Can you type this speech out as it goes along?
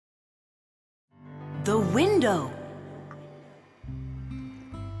The window.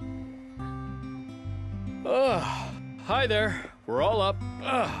 Hi there. We're all up.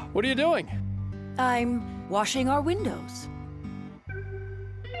 What are you doing? I'm washing our windows.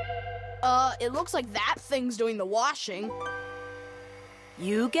 It looks like that thing's doing the washing.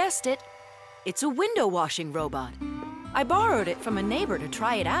 You guessed it. It's a window washing robot. I borrowed it from a neighbor to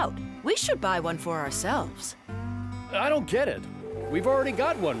try it out. We should buy one for ourselves. I don't get it. We've already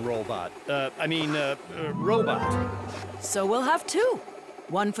got one robot. Robot. So we'll have two.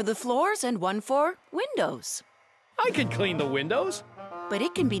 One for the floors and one for windows. I can clean the windows. But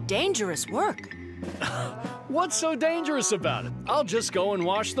it can be dangerous work. What's so dangerous about it? I'll just go and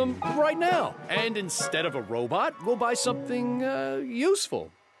wash them right now. And instead of a robot, we'll buy something useful.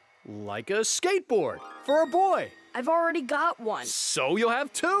 Like a skateboard for a boy. I've already got one. So you'll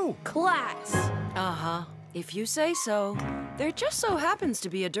have two. Class. Uh-huh. If you say so. There just so happens to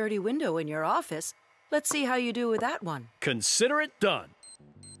be a dirty window in your office. Let's see how you do with that one. Consider it done.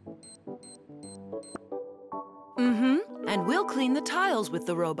 Mm-hmm. And we'll clean the tiles with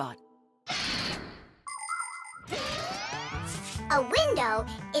the robot. A window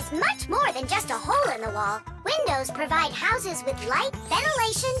is much more than just a hole in the wall. Windows provide houses with light,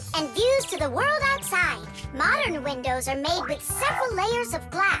 ventilation, and views to the world outside. Modern windows are made with several layers of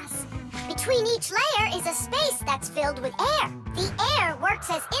glass. Between each layer is a space that's filled with air. The air works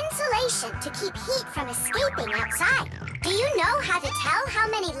as insulation to keep heat from escaping outside. Do you know how to tell how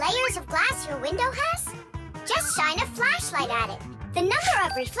many layers of glass your window has? Just shine a flashlight at it. The number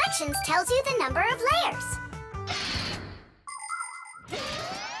of reflections tells you the number of layers.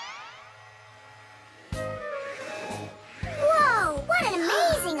 Whoa, what an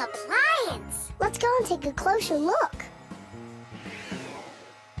amazing appliance! Let's go and take a closer look.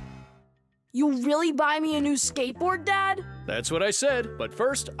 You really buy me a new skateboard, Dad? That's what I said. But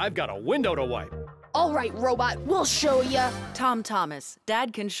first, I've got a window to wipe. All right, robot, we'll show ya. Tom Thomas,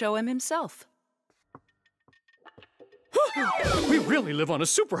 Dad can show him himself. We really live on a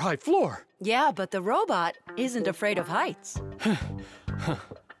super high floor. Yeah, but the robot isn't afraid of heights.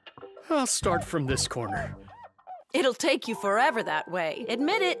 I'll start from this corner. It'll take you forever that way.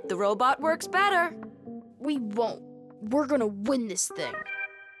 Admit it, the robot works better. We won't. We're gonna win this thing.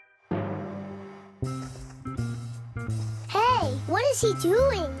 Hey, what is he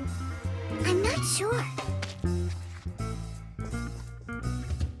doing? I'm not sure.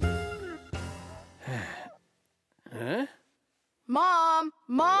 Huh? Mom!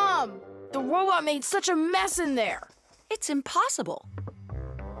 The robot made such a mess in there. It's impossible.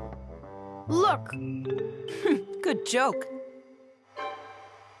 Look. Good joke.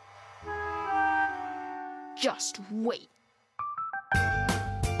 Just wait.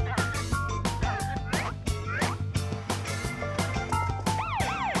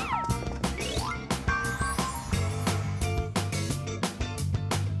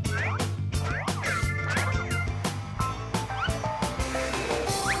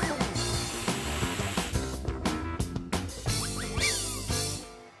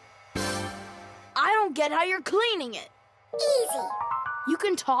 Get how you're cleaning it. Easy. You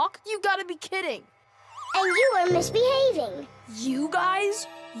can talk? You gotta be kidding. And you are misbehaving. You guys?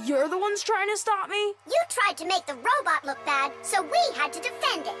 You're the ones trying to stop me? You tried to make the robot look bad, so we had to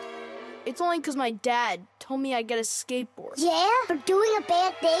defend it. It's only because my dad told me I'd get a skateboard. Yeah? For doing a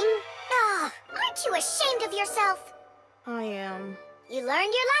bad thing? Ah, aren't you ashamed of yourself? I am. You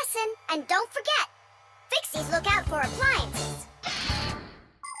learned your lesson, and don't forget, Fixies look out for appliances.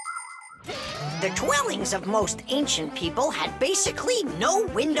 The dwellings of most ancient people had basically no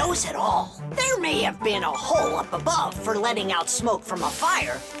windows at all. There may have been a hole up above for letting out smoke from a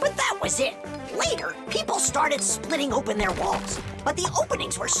fire, but that was it. Later, people started splitting open their walls, but the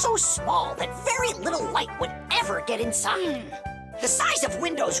openings were so small that very little light would ever get inside. The size of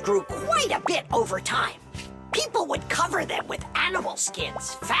windows grew quite a bit over time. People would cover them with animal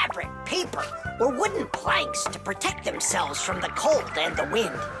skins, fabric, paper, or wooden planks to protect themselves from the cold and the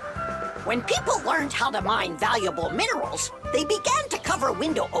wind. When people learned how to mine valuable minerals, they began to cover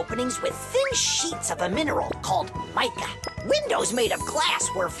window openings with thin sheets of a mineral called mica. Windows made of glass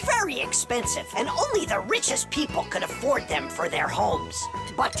were very expensive, and only the richest people could afford them for their homes.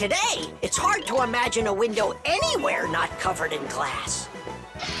 But today, it's hard to imagine a window anywhere not covered in glass.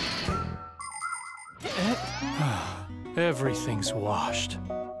 Everything's washed.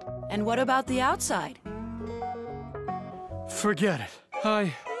 And what about the outside? Forget it.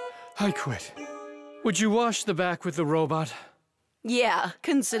 I quit. Would you wash the back with the robot? Yeah,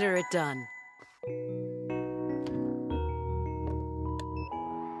 consider it done.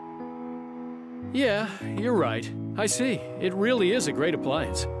 Yeah, you're right. I see. It really is a great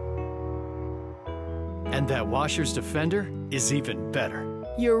appliance. And that washer's defender is even better.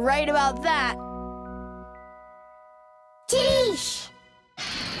 You're right about that. Sheesh!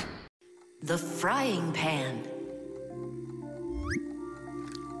 The frying pan.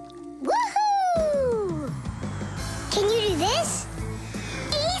 Woohoo! Can you do this?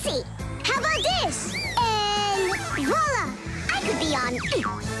 Easy! How about this? And voila! I could be on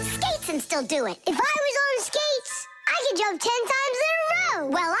skates and still do it. If I was on skates, I could jump 10 times in a row.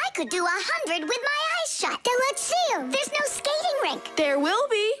 Well, I could do 100 with my eyes shut. Then let's see 'em. There's no skating rink. There will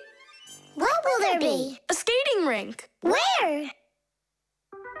be. What will there be? A skating rink. Where?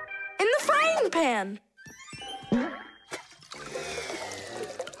 In the frying pan.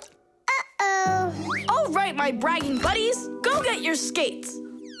 Uh-oh. All right, my bragging buddies, go get your skates.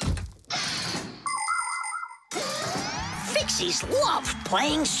 Fixies love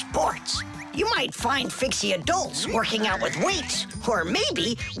playing sports. You might find Fixie adults working out with weights, or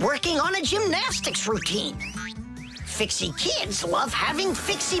maybe working on a gymnastics routine. Fixie kids love having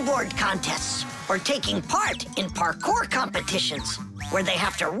Fixie board contests, or taking part in parkour competitions, where they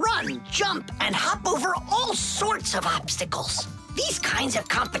have to run, jump, and hop over all sorts of obstacles. These kinds of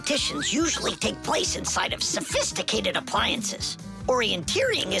competitions usually take place inside of sophisticated appliances.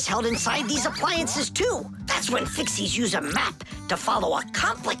 Orienteering is held inside these appliances too. That's when Fixies use a map to follow a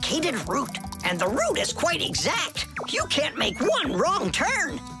complicated route. And the route is quite exact. You can't make one wrong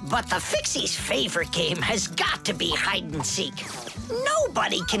turn. But the Fixies' favorite game has got to be hide and seek.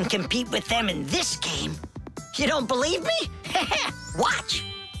 Nobody can compete with them in this game. You don't believe me? Watch.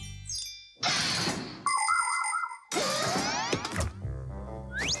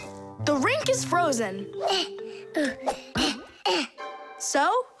 The rink is frozen.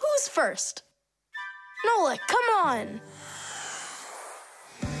 So, who's first? Nola, come on.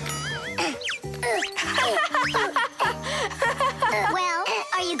 Well,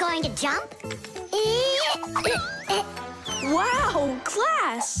 are you going to jump? Wow,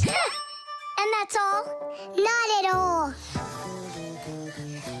 class. And that's all? Not at all.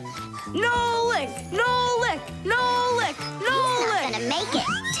 No lick, no lick, no lick, no He's lick. not gonna make it.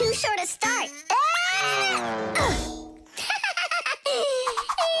 Too short a start.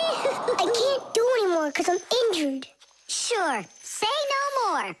 I can't do anymore because I'm injured. Sure. Say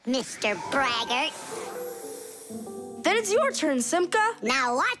no more, Mr. Braggart. Then it's your turn, Simka.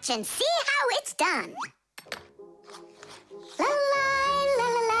 Now watch and see how it's done. La la la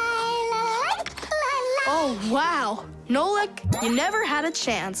la la la la la. Oh, wow. Nolik, you never had a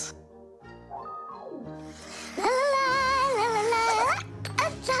chance. La la la la la la.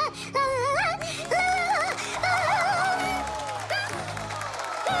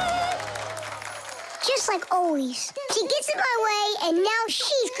 Just like always. She gets in my way, and now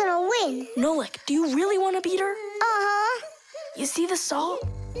she's gonna win. Nolik, do you really want to beat her? Uh-huh. You see the salt?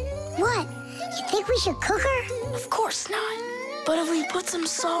 What? You think we should cook her? Of course not. But if we put some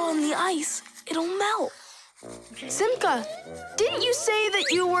salt on the ice, it'll melt. Simka, didn't you say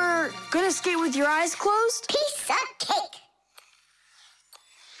that you were gonna skate with your eyes closed? Piece of cake.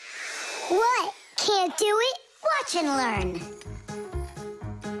 What? Can't do it? Watch and learn.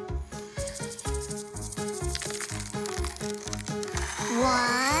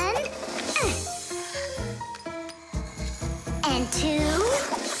 One. And two.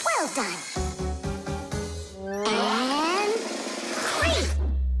 Well done. And three.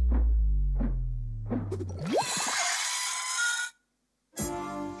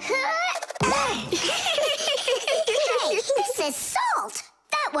 Hey, this is salt.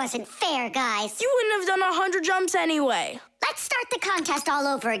 That wasn't fair, guys. You wouldn't have done 100 jumps anyway. Let's start the contest all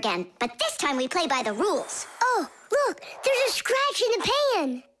over again, but this time we play by the rules. Oh, look, there's a scratch in the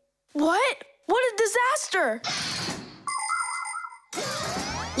pan. What? What a disaster!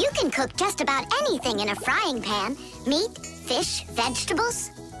 You can cook just about anything in a frying pan. Meat, fish,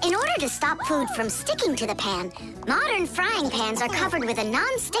 vegetables. In order to stop food from sticking to the pan, modern frying pans are covered with a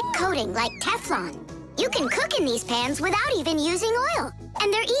non-stick coating like Teflon. You can cook in these pans without even using oil,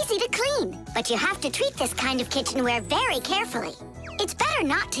 and they're easy to clean. But you have to treat this kind of kitchenware very carefully. It's better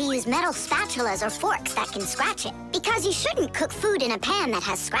not to use metal spatulas or forks that can scratch it, because you shouldn't cook food in a pan that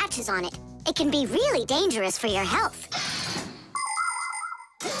has scratches on it. It can be really dangerous for your health.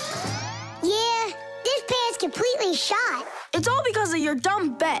 Yeah, this pan's completely shot. It's all because of your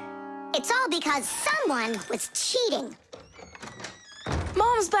dumb bet. It's all because someone was cheating.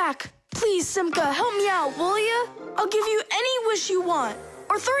 Mom's back. Please, Simka, help me out, will ya? I'll give you any wish you want.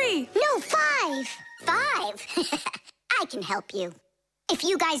 Or 3. No, 5. 5? I can help you. If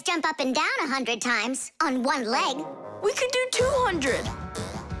you guys jump up and down 100 times on one leg. We could do 200.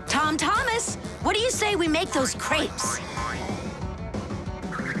 Tom Thomas, what do you say we make those crepes?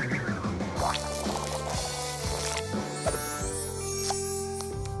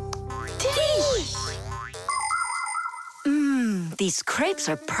 These crepes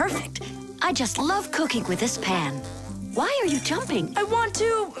are perfect. I just love cooking with this pan. Why are you jumping? I want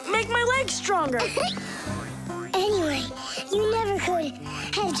to make my legs stronger. Anyway, you never could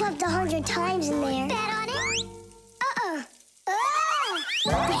have jumped 100 times in there. Bet on it?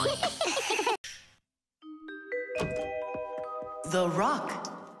 The rock.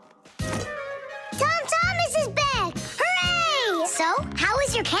 Tom Thomas is back! Hooray! So, how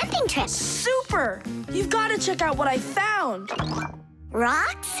was your camping trip? Super! You've got to check out what I found.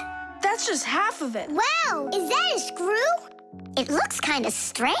 Rocks? That's just half of it. Wow, is that a screw? It looks kind of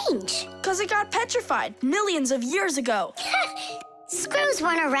strange. Because it got petrified millions of years ago. Screws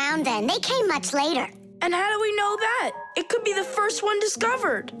weren't around then. They came much later. And how do we know that? It could be the first one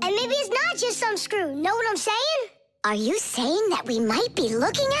discovered. And maybe it's not just some screw. Know what I'm saying? Are you saying that we might be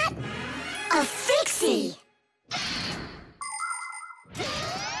looking at a fixie?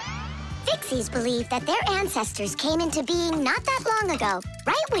 Fixies believe that their ancestors came into being not that long ago,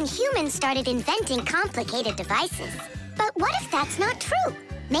 right when humans started inventing complicated devices. But what if that's not true?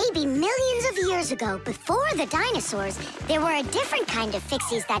 Maybe millions of years ago, before the dinosaurs, there were a different kind of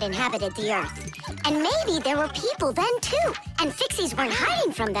Fixies that inhabited the Earth. And maybe there were people then, too. And Fixies weren't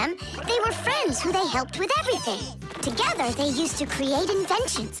hiding from them. They were friends who they helped with everything. Together, they used to create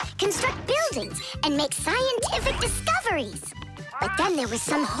inventions, construct buildings, and make scientific discoveries. But then there was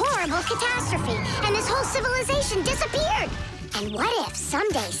some horrible catastrophe, and this whole civilization disappeared. And what if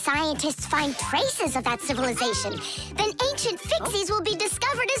someday scientists find traces of that civilization? Then ancient Fixies will be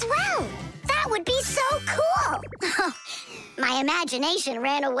discovered as well. That would be so cool. My imagination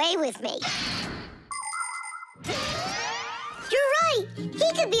ran away with me. You're right.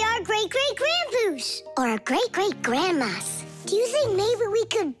 He could be our great-great-grandpoos. Or a great-great-grandma's. Do you think maybe we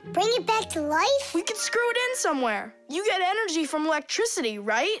could bring it back to life? We could screw it in somewhere. You get energy from electricity,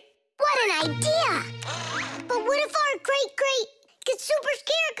 right? What an idea! But what if our great-great gets super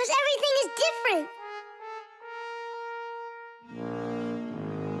scared because everything is different?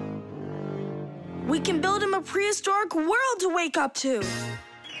 We can build him a prehistoric world to wake up to.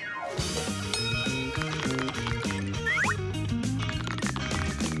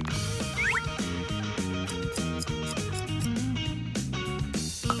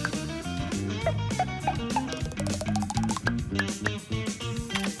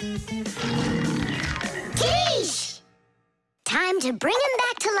 Time to bring him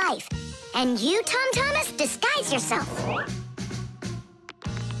back to life. And you, Tom Thomas, disguise yourself.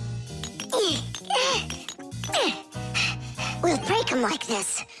 We'll break him like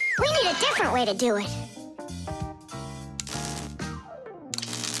this. We need a different way to do it.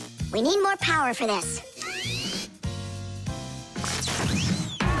 We need more power for this.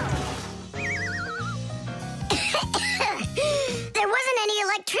 There wasn't any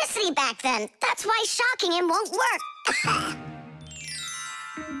electricity back then. That's why shocking him won't work.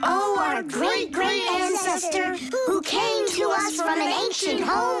 Oh, our great-great ancestor, who came to us from an ancient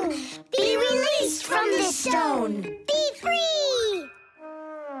home, be released from this stone. Be free!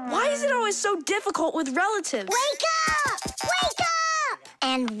 Why is it always so difficult with relatives? Wake up! Wake up!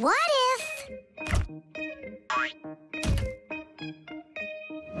 And what if...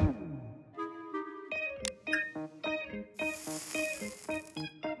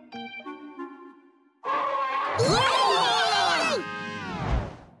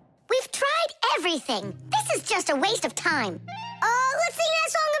 We've tried everything. This is just a waste of time. Let's sing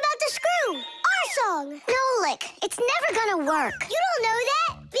that song about the screw. Our song. No, Lick. It's never gonna work. You don't know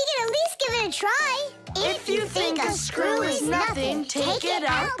that. We can at least give it a try. If you think a screw is nothing, take it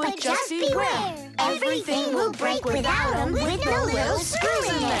out, but just beware. Everything will break without them with no little screws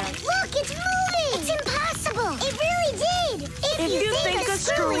in there. Look, it's moving. It's impossible. It really did. If you think a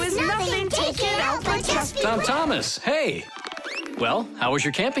screw is nothing, take it out, but just beware. Tom Thomas, hey. Well, how was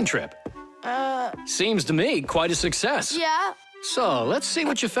your camping trip? Seems to me quite a success. Yeah. So, let's see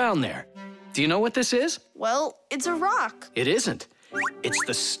what you found there. Do you know what this is? Well, it's a rock. It isn't. It's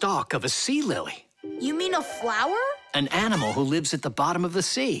the stalk of a sea lily. You mean a flower? An animal who lives at the bottom of the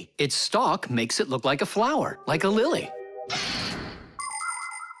sea. Its stalk makes it look like a flower, like a lily.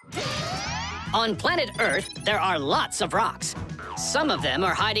 On planet Earth, there are lots of rocks. Some of them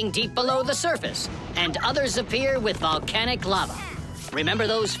are hiding deep below the surface, and others appear with volcanic lava. Remember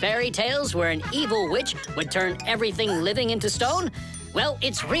those fairy tales where an evil witch would turn everything living into stone? Well,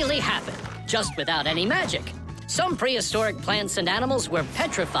 it's really happened, just without any magic. Some prehistoric plants and animals were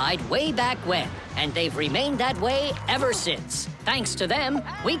petrified way back when, and they've remained that way ever since. Thanks to them,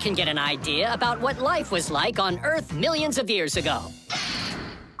 we can get an idea about what life was like on Earth millions of years ago.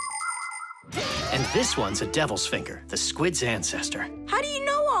 And this one's a devil's finger, the squid's ancestor. How do you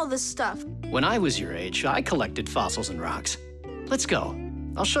know all this stuff? When I was your age, I collected fossils and rocks. Let's go.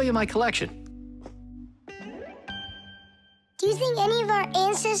 I'll show you my collection. Do you think any of our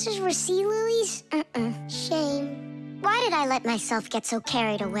ancestors were sea lilies? Shame. Why did I let myself get so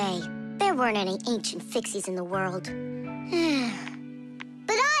carried away? There weren't any ancient Fixies in the world.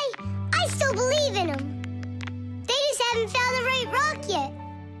 But I still believe in them. They just haven't found the right rock yet.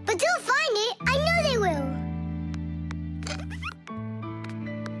 But they'll find it. I know they will.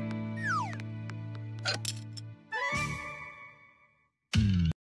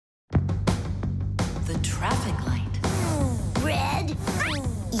 The traffic light. Red,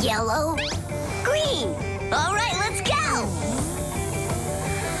 yellow, green. All right, let's go.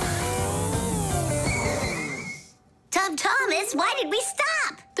 Tom Thomas, why did we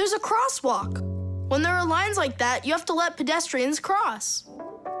stop? There's a crosswalk. When there are lines like that, you have to let pedestrians cross.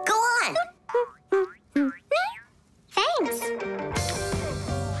 Go on. Thanks.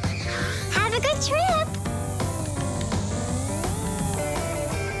 Have a good trip.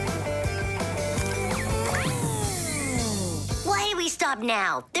 Why did we stop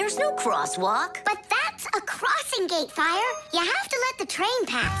now? There's no crosswalk. But that's a crossing gate, Fire. You have to let the train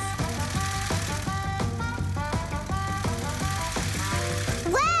pass.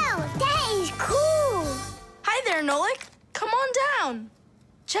 Wow, that is cool. Hi there, Nolik. Come on down.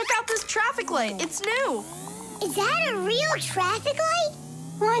 Check out this traffic light. It's new. Is that a real traffic light?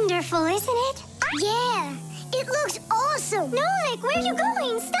 Wonderful, isn't it? Yeah, it looks awesome. Nolik, where are you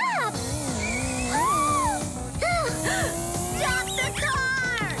going? Stop! Stop the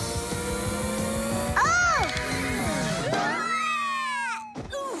car! Oh!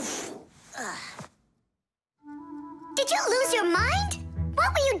 Oof. Did you lose your mind? What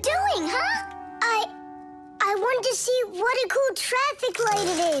were you doing, huh? I wanted to see what a cool traffic light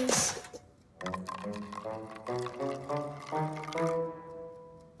it is.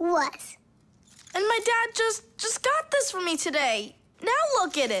 What? And my dad just got this for me today. Now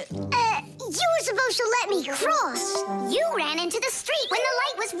look at it. You were supposed to let me cross. You ran into the street when the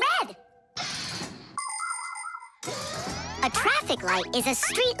light was red. A traffic light is a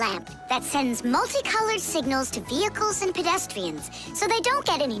street lamp that sends multicolored signals to vehicles and pedestrians so they don't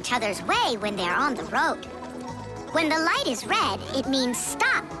get in each other's way when they're on the road. When the light is red, it means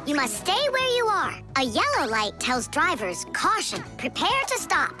stop. You must stay where you are. A yellow light tells drivers, caution, prepare to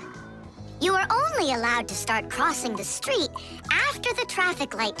stop. You are only allowed to start crossing the street after the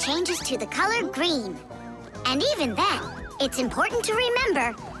traffic light changes to the color green. And even then, it's important to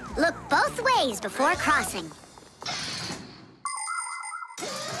remember, look both ways before crossing.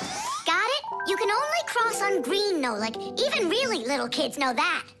 Got it? You can only cross on green, Nolik. Even really little kids know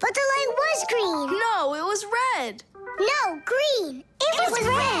that. But the light was green. No, it was red. No, green. It was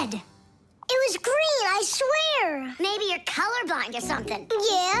red. It was green, I swear. Maybe you're colorblind or something.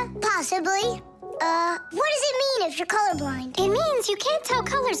 Yeah, possibly. What does it mean if you're colorblind? It means you can't tell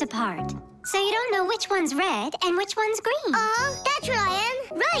colors apart. So you don't know which one's red and which one's green. That's what I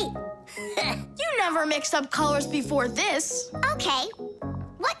am. Right. You never mixed up colors before this. Okay.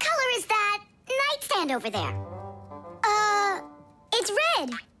 What color is that nightstand over there? It's red.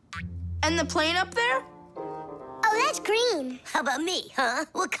 And the plane up there? Oh, that's green. How about me, huh?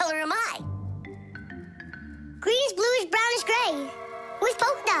 What color am I? Greenish, bluish, brownish, gray. With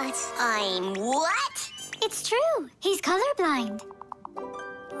polka dots. I'm what? It's true. He's colorblind.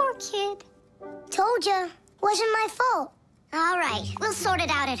 Poor kid. Told ya. Wasn't my fault. All right, we'll sort it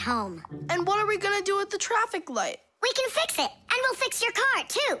out at home. And what are we gonna do with the traffic light? We can fix it, and we'll fix your car,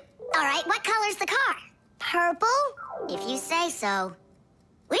 too. All right, what color's the car? Purple? If you say so.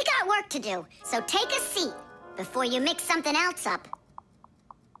 We got work to do, so take a seat before you mix something else up.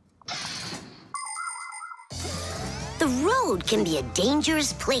 The road can be a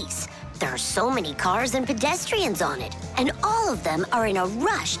dangerous place. There are so many cars and pedestrians on it, and all of them are in a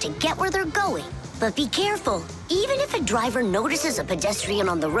rush to get where they're going. But be careful. Even if a driver notices a pedestrian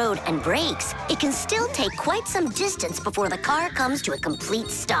on the road and brakes, it can still take quite some distance before the car comes to a complete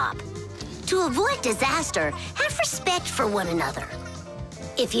stop. To avoid disaster, have respect for one another.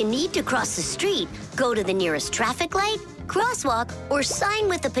 If you need to cross the street, go to the nearest traffic light, crosswalk, or sign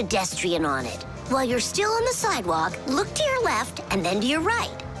with a pedestrian on it. While you're still on the sidewalk, look to your left and then to your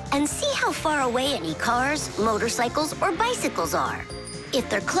right, and see how far away any cars, motorcycles, or bicycles are. If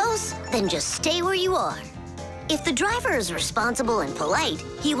they're close, then just stay where you are. If the driver is responsible and polite,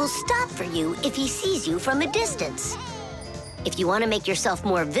 he will stop for you if he sees you from a distance. If you want to make yourself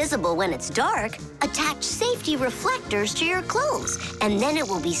more visible when it's dark, attach safety reflectors to your clothes, and then it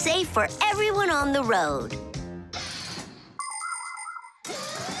will be safe for everyone on the road.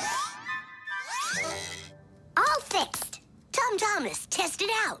 All fixed. Tom Thomas, test it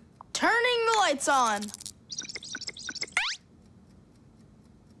out. Turning the lights on.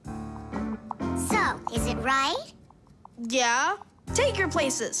 So, is it right? Yeah? Take your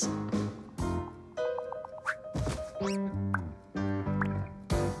places.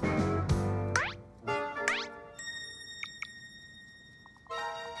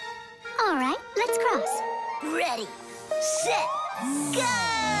 All right, let's cross. Ready, set, go!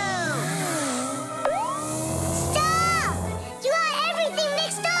 Stop! You got everything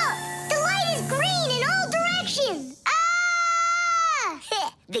mixed up! The light is green in all directions! Ah!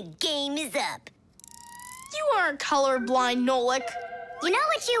 The game is up. You aren't colorblind, Nolik. You know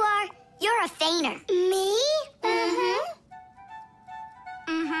what you are? You're a feigner. Me?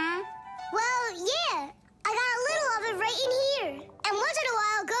 Well, yeah. I got a little of it right in here. And once in a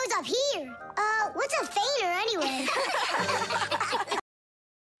while, it goes up here. What's a feigner anyway?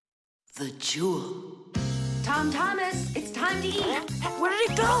 The jewel. Tom Thomas, it's time to eat. Where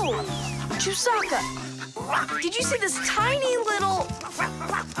did it go? Chusaka, did you see this tiny little...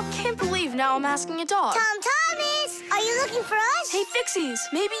 I can't believe now I'm asking a dog. Tom Thomas! Are you looking for us? Hey, Fixies,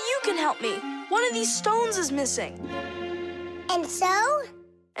 maybe you can help me. One of these stones is missing. And so?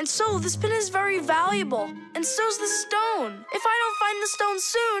 And so, this pin is very valuable. And so's the stone. If I don't find the stone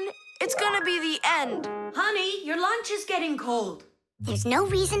soon, it's gonna be the end. Honey, your lunch is getting cold. There's no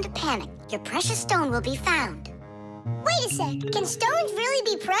reason to panic. Your precious stone will be found. Wait a sec. Can stones really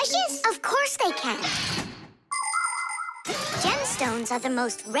be precious? Of course they can. Gemstones are the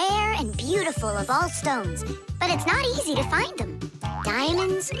most rare and beautiful of all stones, but it's not easy to find them.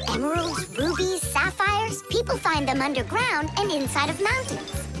 Diamonds, emeralds, rubies, sapphires, people find them underground and inside of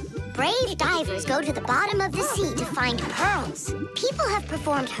mountains. Brave divers go to the bottom of the sea to find pearls. People have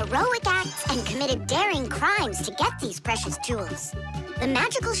performed heroic acts and committed daring crimes to get these precious jewels. The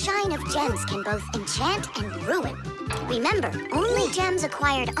magical shine of gems can both enchant and ruin. Remember, only gems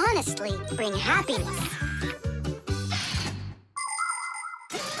acquired honestly bring happiness.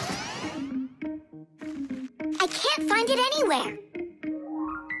 I can't find it anywhere.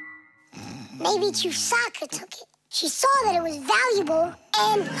 Maybe Chusaka took it. She saw that it was valuable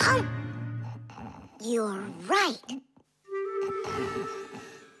and... You're right.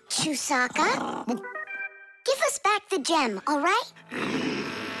 Chusaka, give us back the gem, all right?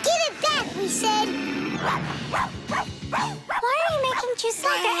 Give it back, we said. Why are you making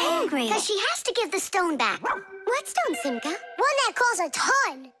Chusaka angry? Because she has to give the stone back. What stone, Simka? One that costs a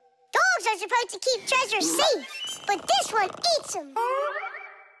ton. Dogs are supposed to keep treasure safe, but this one eats them.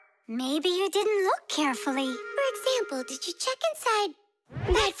 Maybe you didn't look carefully. For example, did you check inside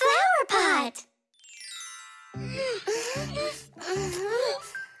that flower pot?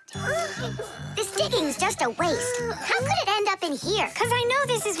 This digging's just a waste. How could it end up in here? Because I know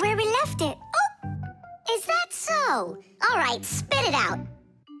this is where we left it. Oh, is that so? All right, spit it out.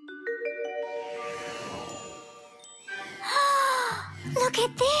 Look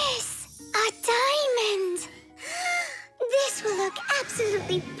at this! A diamond! This will look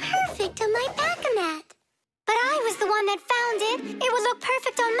absolutely perfect on my back-a-mat. But I was the one that found it. It would look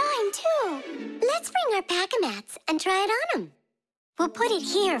perfect on mine, too. Let's bring our back-a-mats and try it on them. We'll put it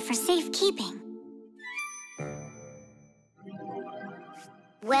here for safekeeping.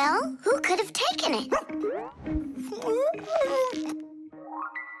 Well, who could have taken it?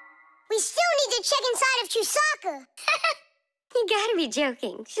 We still need to check inside of Chusaka. You gotta be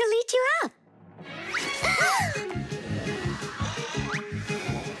joking. She'll eat you up.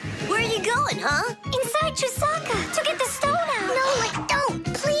 Where are you going, huh? Inside Chusaka to get the stone out. No, don't,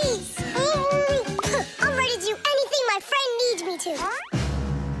 please. I'm ready to do anything my friend needs me to.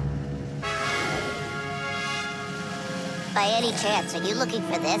 By any chance, are you looking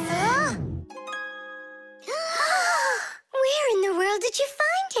for this? Where in the world did you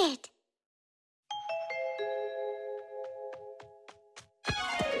find it?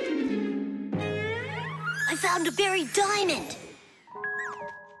 I found a buried diamond.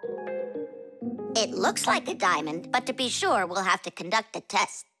 It looks like a diamond, but to be sure, we'll have to conduct a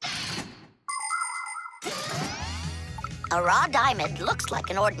test. A raw diamond looks like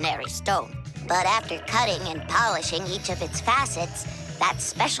an ordinary stone, but after cutting and polishing each of its facets, that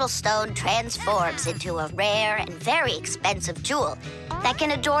special stone transforms into a rare and very expensive jewel that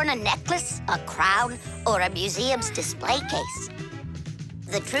can adorn a necklace, a crown, or a museum's display case.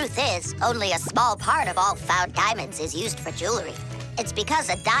 The truth is, only a small part of all found diamonds is used for jewelry. It's because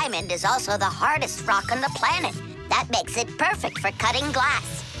a diamond is also the hardest rock on the planet. That makes it perfect for cutting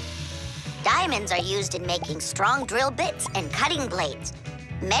glass. Diamonds are used in making strong drill bits and cutting blades.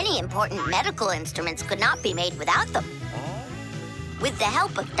 Many important medical instruments could not be made without them. With the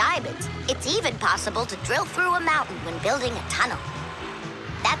help of diamonds, it's even possible to drill through a mountain when building a tunnel.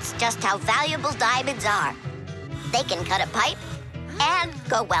 That's just how valuable diamonds are. They can cut a pipe and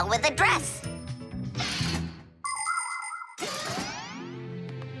go well with a dress.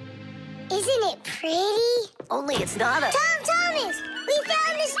 Isn't it pretty? Only it's not a... Tom Thomas! We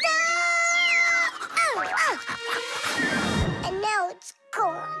found the star! Oh, oh! And now it's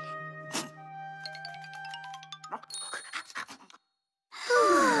gone.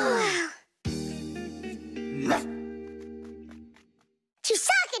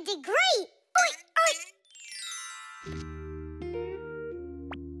 Chusaka did great! Oink,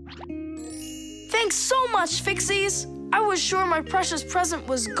 oink. Thanks so much, Fixies. I was sure my precious present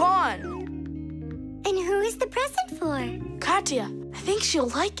was gone. And who is the present for? Katya, I think she'll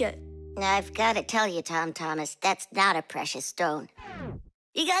like it. I've got to tell you, Tom Thomas, that's not a precious stone.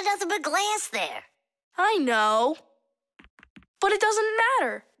 You got nothing but glass there. I know. But it doesn't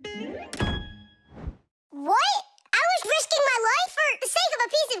matter. What? I was risking my life for the sake of a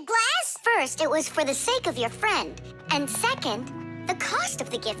piece of glass? First, it was for the sake of your friend. And second, the cost of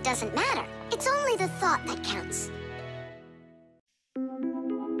the gift doesn't matter. It's only the thought that counts.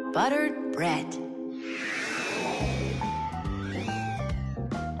 Buttered bread.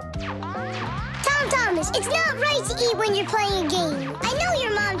 Tom Thomas, it's not right to eat when you're playing a game. I know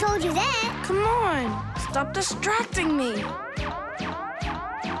your mom told you that. Come on, stop distracting me.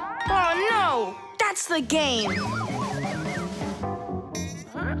 Oh no, that's the game.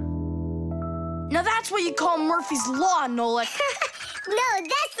 Now that's what you call Murphy's Law, Nolik. No,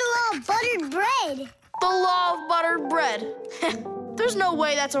 that's the law of buttered bread. The law of buttered bread. There's no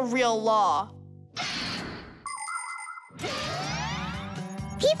way that's a real law.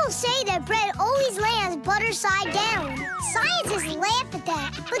 People say that bread always lands butter side down. Scientists laugh at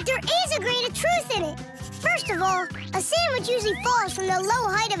that, but there is a grain of truth in it. First of all, a sandwich usually falls from the low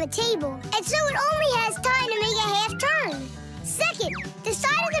height of a table, and so it only has time to make a half turn. Second, the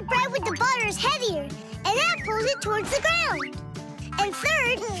side of the bread with the butter is heavier, and that pulls it towards the ground. And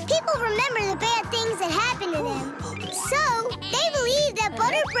third, people remember the bad things that happen to them. So, they believe that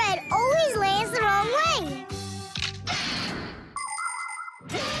buttered bread always lands the wrong way.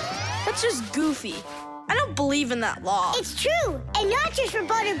 That's just goofy. I don't believe in that law. It's true, and not just for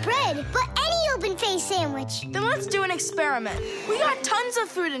buttered bread, but any open-faced sandwich. Then let's do an experiment. We got tons of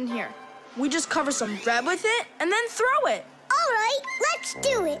food in here. We just cover some bread with it and then throw it. All right, let's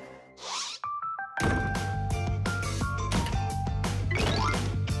do it.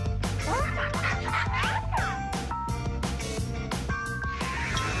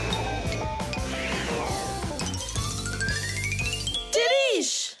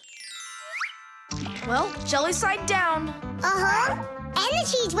 Didish! Well, jelly side down. Uh-huh. And the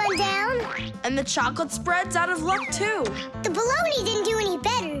cheese went down. And the chocolate spread's out of luck, too. The bologna didn't do any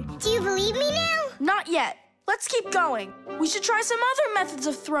better. Do you believe me now? Not yet. Let's keep going. We should try some other methods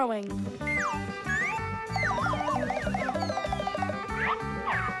of throwing.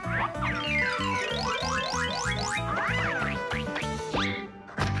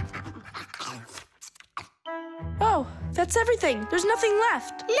 Oh, that's everything. There's nothing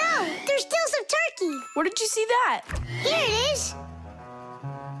left. No, there's still some turkey. Where did you see that? Here it is.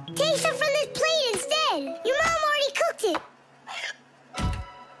 Take some from this plate instead. Your mom already cooked it.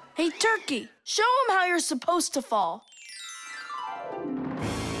 Hey, Turkey, show him how you're supposed to fall.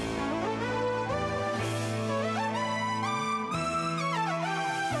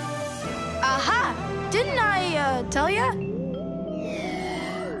 Aha! Didn't I, tell ya?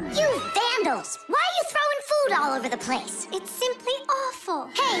 You vandals! Why are you throwing food all over the place? It's simply awful.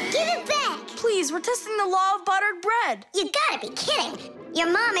 Hey, give it back! Please, we're testing the law of buttered bread. You gotta be kidding. Your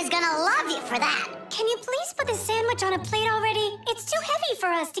mom is gonna love you for that. Can you please put the sandwich on a plate already? It's too heavy for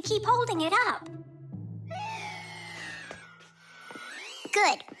us to keep holding it up.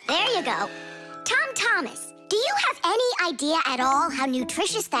 Good. There you go. Tom Thomas, do you have any idea at all how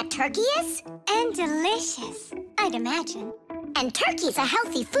nutritious that turkey is? And delicious, I'd imagine. And turkey's a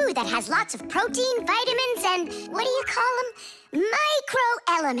healthy food that has lots of protein, vitamins, and what do you call them?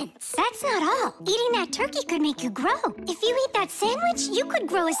 Microelements. That's not all. Eating that turkey could make you grow. If you eat that sandwich, you could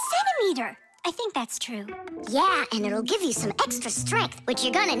grow a centimeter. I think that's true. Yeah, and it'll give you some extra strength, which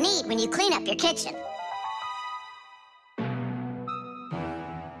you're gonna need when you clean up your kitchen.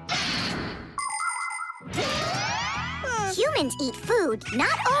 Humans eat food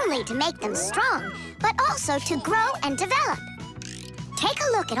not only to make them strong, but also to grow and develop. Take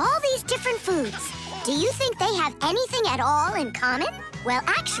a look at all these different foods. Do you think they have anything at all in common? Well,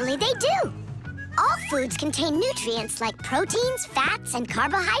 actually, they do. All foods contain nutrients like proteins, fats, and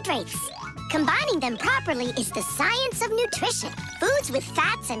carbohydrates. Combining them properly is the science of nutrition. Foods with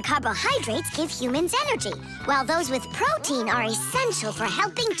fats and carbohydrates give humans energy, while those with protein are essential for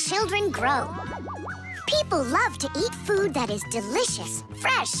helping children grow. People love to eat food that is delicious,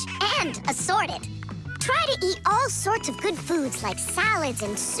 fresh, and assorted. Try to eat all sorts of good foods like salads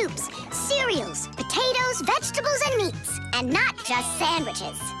and soups, cereals, potatoes, vegetables, and meats, and not just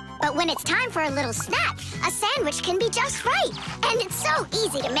sandwiches. But when it's time for a little snack, a sandwich can be just right, and it's so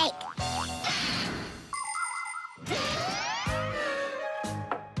easy to make.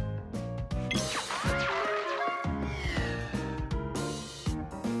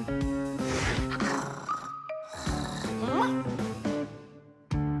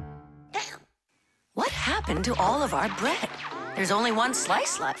 What happened to all of our bread? There's only one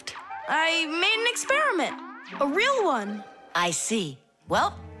slice left. I made an experiment. A real one. I see.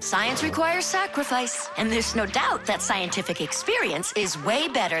 Well, science requires sacrifice. And there's no doubt that scientific experience is way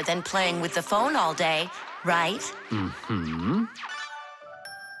better than playing with the phone all day, right? Mm-hmm.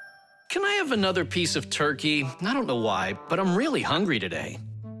 Can I have another piece of turkey? I don't know why, but I'm really hungry today.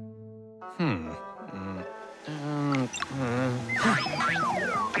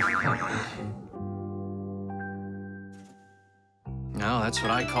 No, that's what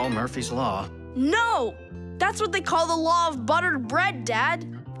I call Murphy's Law. No! That's what they call the law of buttered bread, Dad.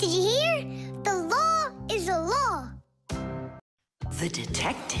 Did you hear? The law is a law. The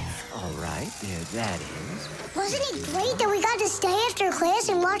detective. All right, there that is. Wasn't it great that we got to stay after class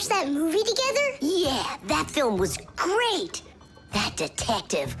and watch that movie together? Yeah, that film was great. That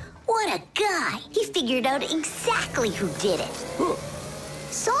detective, what a guy. He figured out exactly who did it.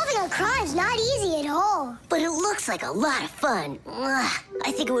 Solving a crime's not easy at all. But it looks like a lot of fun.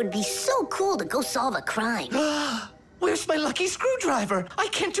 I think it would be so cool to go solve a crime. Where's my lucky screwdriver? I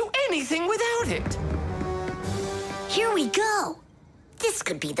can't do anything without it. Here we go. This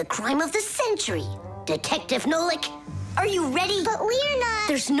could be the crime of the century. Detective Nolik, are you ready? But we're not...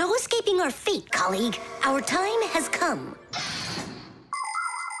 There's no escaping our fate, colleague. Our time has come.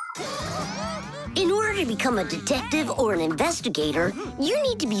 In order to become a detective or an investigator, you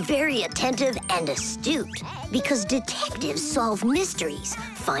need to be very attentive and astute. Because detectives solve mysteries,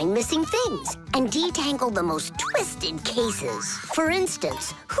 find missing things, and detangle the most twisted cases. For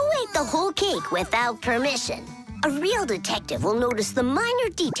instance, who ate the whole cake without permission? A real detective will notice the minor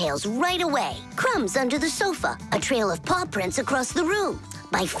details right away. Crumbs under the sofa, a trail of paw prints across the room.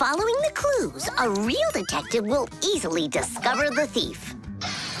 By following the clues, a real detective will easily discover the thief.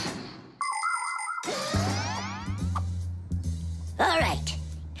 All right,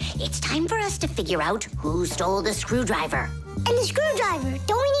 it's time for us to figure out who stole the screwdriver. And the screwdriver,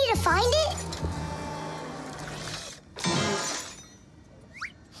 don't we need to find it?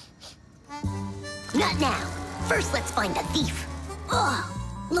 Not now. First, let's find the thief. Oh,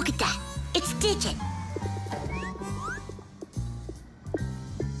 look at that. It's Digit.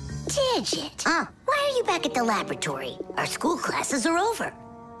 Digit? Why are you back at the laboratory? Our school classes are over.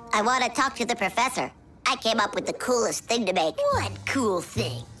 I want to talk to the professor. I came up with the coolest thing to make. What cool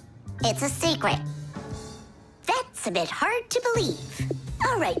thing? It's a secret. That's a bit hard to believe.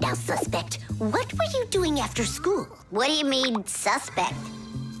 All right now, suspect. What were you doing after school? What do you mean, suspect?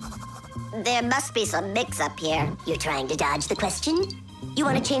 There must be some mix-up here. You're trying to dodge the question? You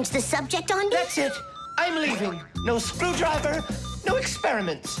want to change the subject on me? That's it. I'm leaving. No screwdriver, no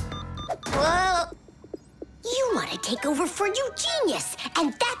experiments. Well... You want to take over for Eugenius,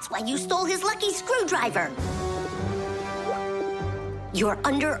 and that's why you stole his lucky screwdriver. You're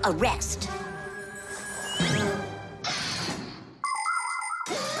under arrest.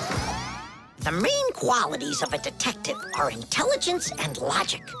 The main qualities of a detective are intelligence and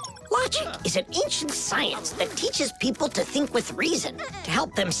logic. Logic is an ancient science that teaches people to think with reason, to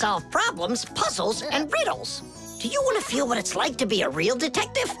help them solve problems, puzzles, and riddles. Do you want to feel what it's like to be a real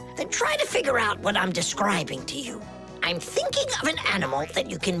detective? Then try to figure out what I'm describing to you. I'm thinking of an animal that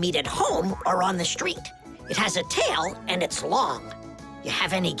you can meet at home or on the street. It has a tail and it's long. You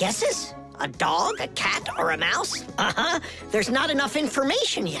have any guesses? A dog, a cat, or a mouse? There's not enough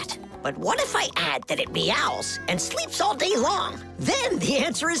information yet. But what if I add that it meows and sleeps all day long? Then the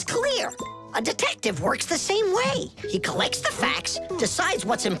answer is clear. A detective works the same way. He collects the facts, decides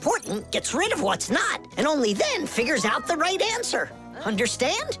what's important, gets rid of what's not, and only then figures out the right answer.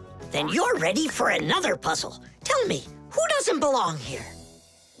 Understand? Then you're ready for another puzzle. Tell me, who doesn't belong here?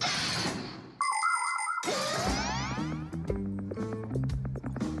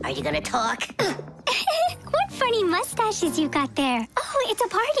 Are you gonna talk? What funny mustaches you got there. Oh, it's a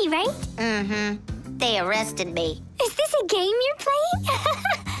party, right? Mm-hmm. They arrested me. Is this a game you're playing?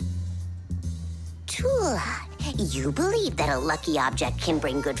 Tula, you believe that a lucky object can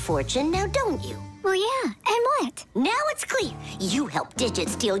bring good fortune, now don't you? Well, yeah. And what? Now it's clear. You helped Digit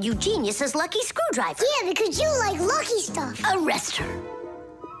steal Eugenius's lucky screwdriver. Yeah, because you like lucky stuff. Arrest her.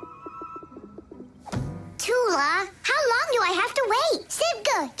 Tula, Tula, how long do I have to wait?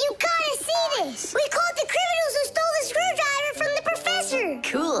 Simka, you gotta see this. We caught the criminals who stole the screwdriver from the professor.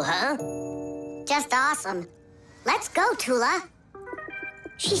 Cool, huh? Just awesome. Let's go, Tula.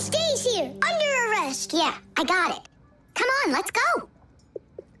 She stays here, under arrest. Yeah, I got it. Come on, let's go.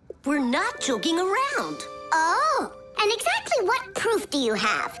 We're not joking around. Oh, and exactly what proof do you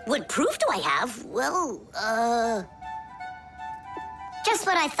have? What proof do I have? Well, Just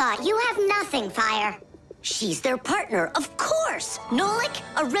what I thought. You have nothing, Fire. she's their partner, of course. Nolik,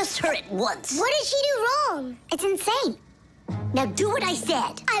 arrest her at once. What did she do wrong? It's insane. Now do what I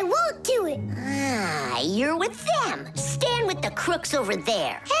said. I won't do it. Ah, you're with them. Stand with the crooks over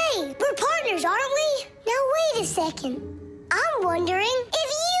there. Hey, we're partners, aren't we? Now, wait a second. I'm wondering if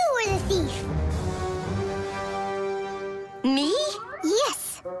you were the thief. Me?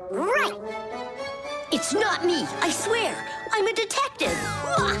 Yes, right. It's not me, I swear. I'm a detective.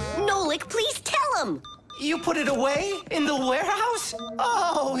 Nolik, please tell him. You put it away in the warehouse?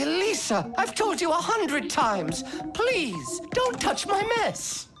 Oh, Elisa, I've told you 100 times. Please, don't touch my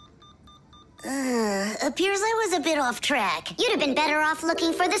mess. Appears I was a bit off track. You'd have been better off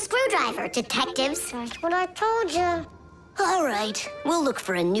looking for the screwdriver, detectives. That's what I told you. All right, we'll look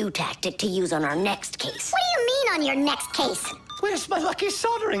for a new tactic to use on our next case. What do you mean on your next case? Where's my lucky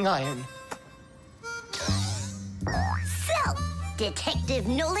soldering iron? So, Detective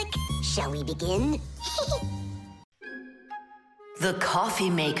Nolik, shall we begin? The coffee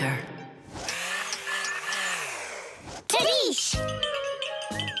maker. Tadish!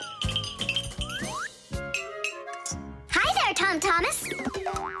 Hi there, Tom Thomas.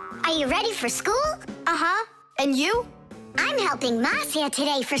 Are you ready for school? Uh-huh. And you? I'm helping Marcia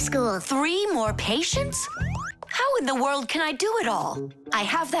today for school. 3 more patients? How in the world can I do it all? I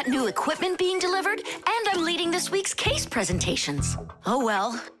have that new equipment being delivered, and I'm leading this week's case presentations. Oh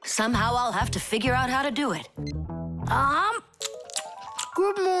well, somehow I'll have to figure out how to do it.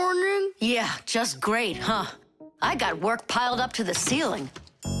 Good morning. Yeah, just great, huh? I got work piled up to the ceiling.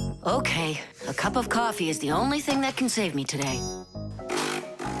 Okay, a cup of coffee is the only thing that can save me today.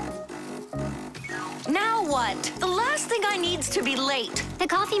 Now what? The last thing I need's to be late. The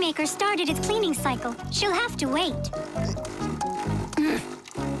coffee maker started its cleaning cycle. She'll have to wait.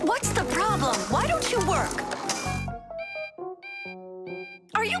 What's the problem? Why don't you work?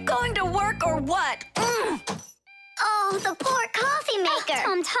 Are you going to work or what? Oh, the poor coffee maker.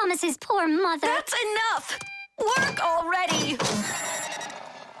 Tom Thomas's poor mother. That's enough! Work already!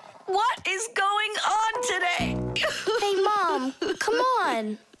 What is going on today? Hey, Mom, come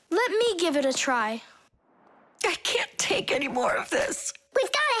on. Let me give it a try. I can't take any more of this.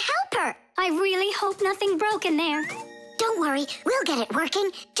 We've got to help her. I really hope nothing broke in there. Don't worry, we'll get it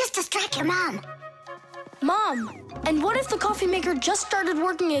working. Just distract your mom. Mom, and what if the coffee maker just started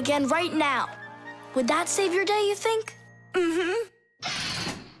working again right now? Would that save your day, you think?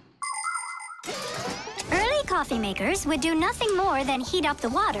 Early coffee makers would do nothing more than heat up the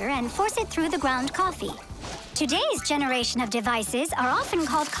water and force it through the ground coffee. Today's generation of devices are often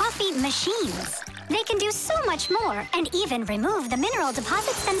called coffee machines. They can do so much more and even remove the mineral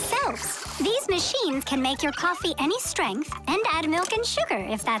deposits themselves. These machines can make your coffee any strength and add milk and sugar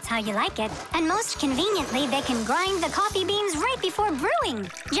if that's how you like it. And most conveniently, they can grind the coffee beans right before brewing.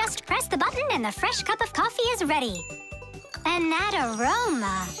 Just press the button and the fresh cup of coffee is ready. And that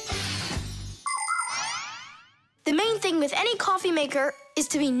aroma. The main thing with any coffee maker is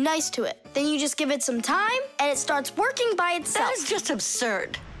to be nice to it. Then you just give it some time and it starts working by itself. That is just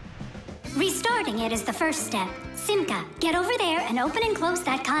absurd. Restarting it is the first step. Simka, get over there and open and close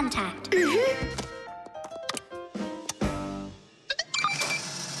that contact.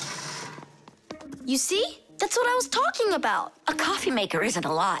 You see? That's what I was talking about. A coffee maker isn't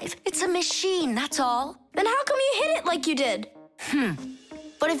alive. It's a machine, that's all. Then how come you hit it like you did?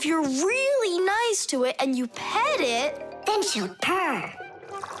 But if you're really nice to it and you pet it, Then she'll purr.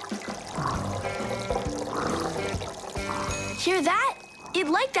 hear that? It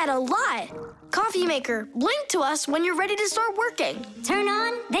liked that a lot. Coffee maker, blink to us when you're ready to start working. Turn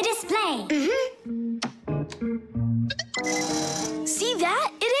on the display. See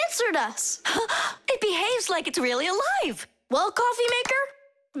that? It answered us. It behaves like it's really alive. Well, coffee maker,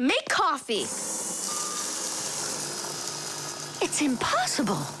 make coffee. It's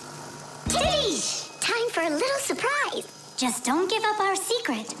impossible. Tish! Time for a little surprise. Just don't give up our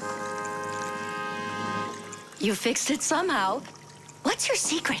secret. You fixed it somehow. What's your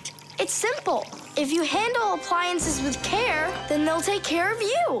secret? It's simple. If you handle appliances with care, then they'll take care of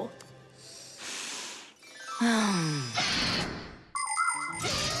you.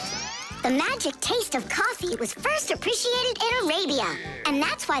 The magic taste of coffee was first appreciated in Arabia, and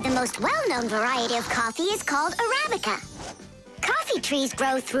that's why the most well-known variety of coffee is called Arabica. Coffee trees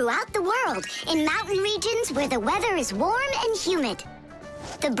grow throughout the world in mountain regions where the weather is warm and humid.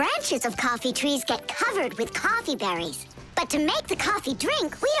 The branches of coffee trees get covered with coffee berries. But to make the coffee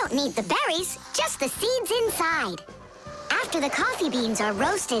drink, we don't need the berries, just the seeds inside. After the coffee beans are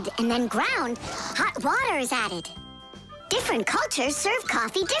roasted and then ground, hot water is added. Different cultures serve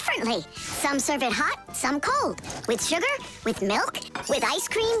coffee differently. Some serve it hot, some cold. With sugar, with milk, with ice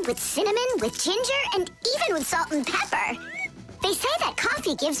cream, with cinnamon, with ginger, and even with salt and pepper. They say that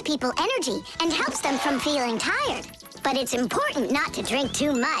coffee gives people energy and helps them from feeling tired. But it's important not to drink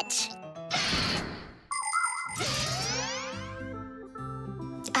too much.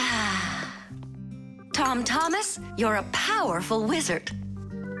 Tom Thomas, you're a powerful wizard.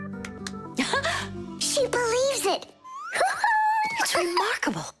 She believes it. It's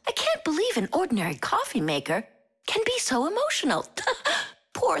remarkable. I can't believe an ordinary coffee maker can be so emotional.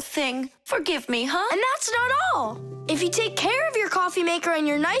 Poor thing. Forgive me, huh? And that's not all. If you take care of your coffee maker and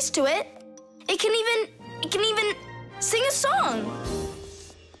you're nice to it, it can even sing a song.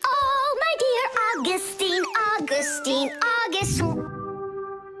 Oh, my dear Augustine, Augustine, Augustine.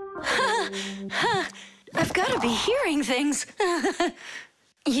 I've got to be hearing things.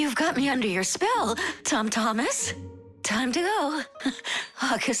 You've got me under your spell, Tom Thomas. Time to go.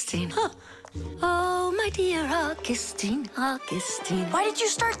 Augustine. Oh, my dear Augustine, Augustine. Why did you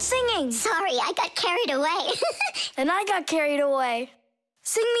start singing? Sorry, I got carried away. And I got carried away.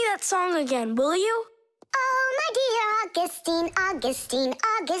 Sing me that song again, will you? Oh, my dear Augustine, Augustine,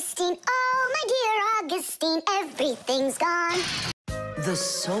 Augustine. Oh, my dear Augustine, everything's gone. The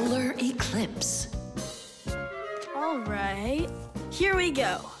Solar Eclipse. All right, here we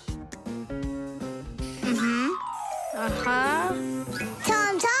go. Tom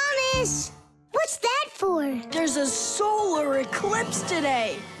Thomas, what's that for? There's a solar eclipse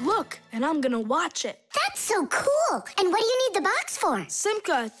today. Look, and I'm gonna watch it. That's so cool. And what do you need the box for?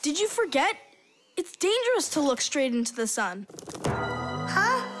 Simka, did you forget? It's dangerous to look straight into the sun.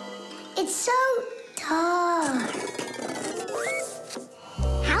 Huh? It's so dark.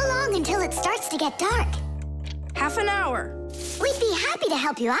 How long until it starts to get dark? Half an hour. We'd be happy to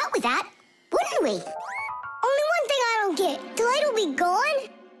help you out with that, wouldn't we? Only one thing I don't get. The light will be gone?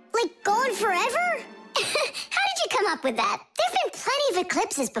 Like, gone forever? How did you come up with that? There've been plenty of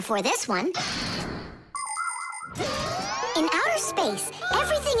eclipses before this one. In outer space,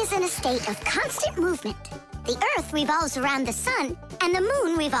 everything is in a state of constant movement. The Earth revolves around the sun, and the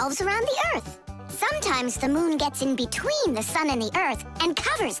moon revolves around the Earth. Sometimes the moon gets in between the sun and the Earth and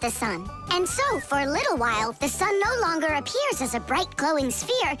covers the sun. And so, for a little while, the sun no longer appears as a bright glowing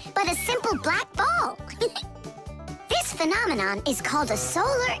sphere, but a simple black ball. This phenomenon is called a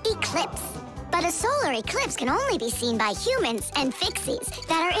solar eclipse. But a solar eclipse can only be seen by humans and Fixies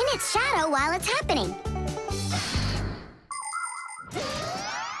that are in its shadow while it's happening.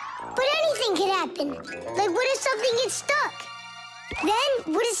 But anything could happen. Like, what if something gets stuck? Then,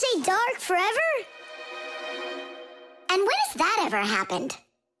 would it stay dark forever? And when has that ever happened?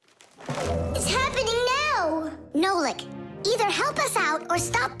 It's happening now! Nolik, either help us out or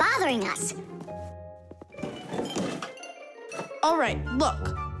stop bothering us. All right,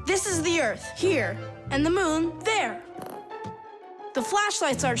 look. This is the Earth, here, and the moon, there. The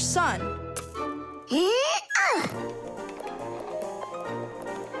flashlight's our sun.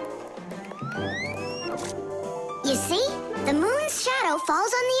 You see? The moon's shadow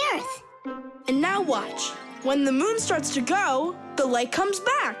falls on the Earth. And now watch. When the moon starts to go, the light comes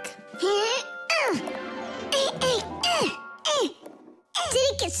back. Did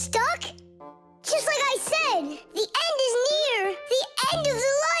it get stuck? Just like I said, the end is near. The end of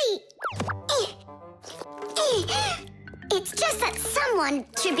the light. It's just that someone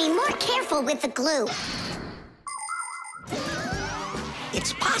should be more careful with the glue.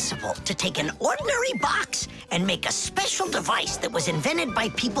 It's possible to take an ordinary box and make a special device that was invented by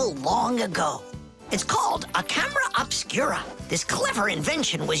people long ago. It's called a camera obscura. This clever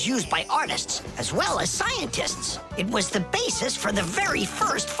invention was used by artists as well as scientists. It was the basis for the very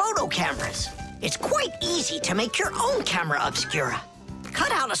first photo cameras. It's quite easy to make your own camera obscura.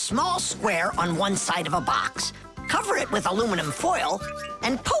 Cut out a small square on one side of a box, cover it with aluminum foil,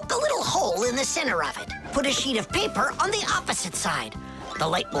 and poke a little hole in the center of it. Put a sheet of paper on the opposite side. The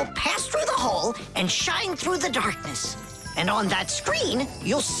light will pass through the hole and shine through the darkness. And on that screen,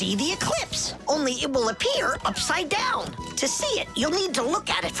 you'll see the eclipse, only it will appear upside down. To see it, you'll need to look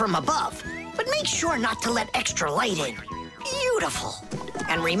at it from above, but make sure not to let extra light in. Beautiful.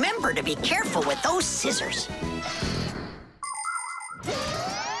 And remember to be careful with those scissors.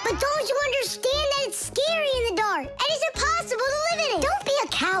 But But don't you understand that it's scary in the dark? And it's impossible to live in it. Don't be a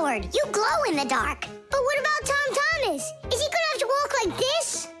coward. You glow in the dark. But what about Tom Thomas? Is he gonna have to walk like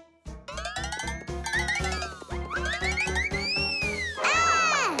this?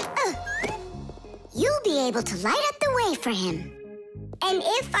 You'll be able to light up the way for him. And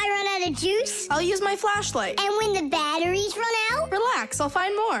if I run out of juice? I'll use my flashlight. And when the batteries run out? Relax, I'll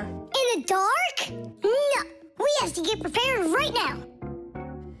find more. In the dark? No, we have to get prepared right now.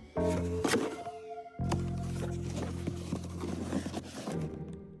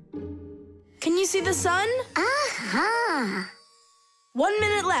 Can you see the sun? Uh-huh. 1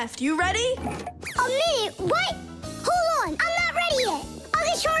 minute left. You ready? A minute? What? Hold on, I'm not ready yet. I'll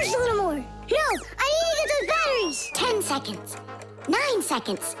get charged a little more. No, I need to get those batteries. 10 seconds. 9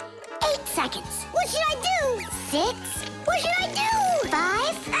 seconds. 8 seconds. What should I do? 6. What should I do?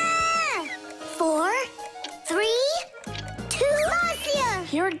 5. 4. 3. 2. Marcia!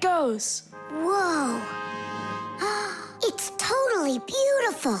 Here it goes. Whoa. It's totally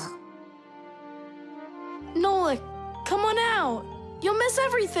beautiful. Nolik, come on out. You'll miss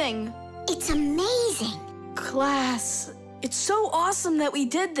everything. It's amazing. Class, it's so awesome that we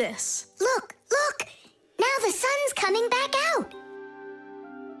did this. Look, look. Now the sun's coming back out.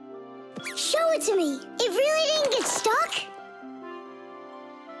 Show it to me. It really didn't get stuck?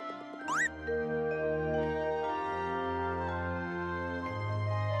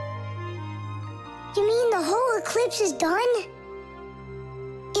 You mean the whole eclipse is done?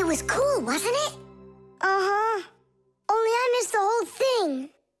 It was cool, wasn't it? Uh-huh. Only I missed the whole thing.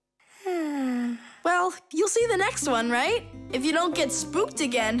 Well, you'll see the next one, right? If you don't get spooked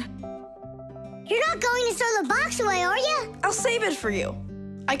again. You're not going to throw the box away, are you? I'll save it for you.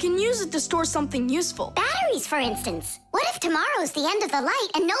 I can use it to store something useful. Batteries, for instance. What if tomorrow's the end of the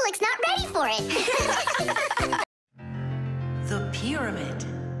light and Nolik's not ready for it? The pyramid.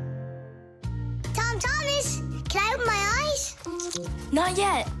 Tom Thomas, can I open my eyes? Not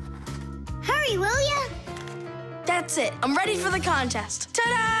yet. Hurry, will ya? That's it. I'm ready for the contest.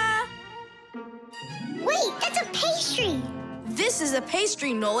 Ta-da! Wait, that's a pastry. This is a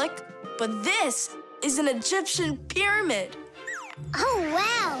pastry, Nolik, but this is an Egyptian pyramid. Oh,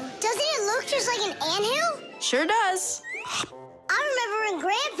 wow. Doesn't it look just like an anthill? Sure does. I remember when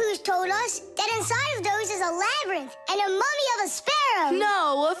Grandpoo's told us that inside of those is a labyrinth and a mummy of a sparrow.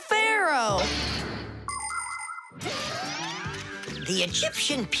 No, a pharaoh. The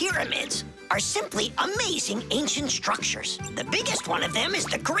Egyptian pyramids are simply amazing ancient structures. The biggest one of them is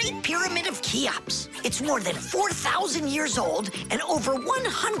the Great Pyramid of Cheops. It's more than 4,000 years old and over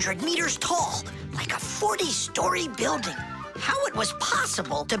 100 meters tall, like a 40-story building. How it was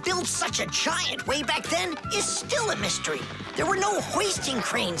possible to build such a giant way back then is still a mystery. There were no hoisting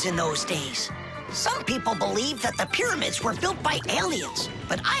cranes in those days. Some people believe that the pyramids were built by aliens,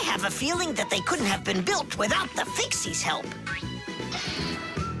 but I have a feeling that they couldn't have been built without the Fixies' help.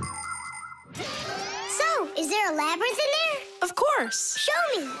 So, is there a labyrinth in there? Of course.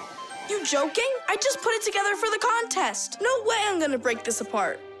 Show me. You joking? I just put it together for the contest. No way I'm gonna break this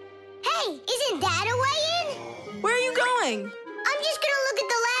apart. Hey, isn't that a way in? Where are you going? I'm just gonna look at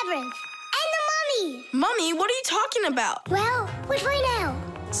the labyrinth. And the mummy. Mummy, what are you talking about? Well, which way now?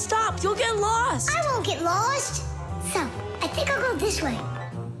 Stop, you'll get lost. I won't get lost. So, I think I'll go this way.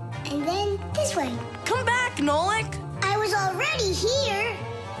 And then this way. Come back, Nolik. I was already here.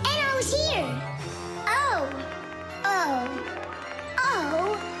 And I was here. Oh.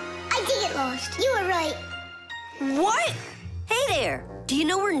 I did get lost. You were right. What? Hey there. Do you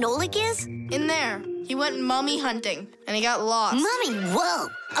know where Nolik is? In there. He went mummy hunting, and he got lost. Mummy, whoa.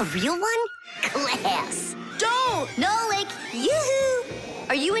 A real one? Class. Don't! Nolik, yoo-hoo.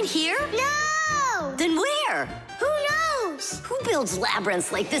 Are you in here? No! Then where? Who knows? Who builds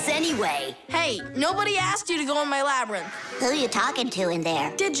labyrinths like this anyway? Hey, nobody asked you to go in my labyrinth. Who you talking to in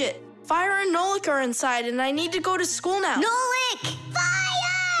there? Digit, Fire and Nolik are inside, and I need to go to school now. Nolik! Fire!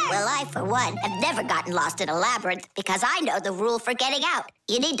 Well, I, for one, have never gotten lost in a labyrinth because I know the rule for getting out.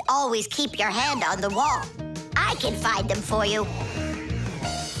 You need to always keep your hand on the wall. I can find them for you.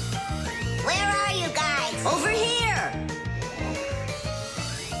 Where are you guys? Over here!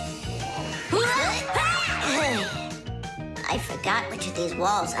 I forgot which of these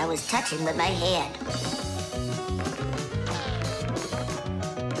walls I was touching with my hand.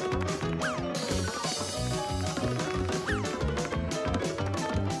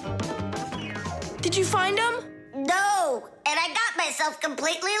 Did you find them? No, and I got myself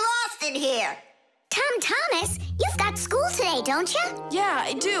completely lost in here. Tom Thomas, you've got school today, don't you? Yeah,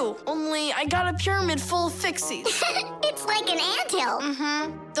 I do. Only I got a pyramid full of Fixies. It's like an anthill.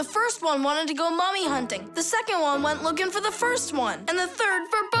 Mm-hmm. The first one wanted to go mummy hunting. The second one went looking for the first one. And the third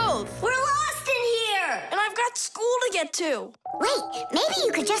for both. get to. Wait, maybe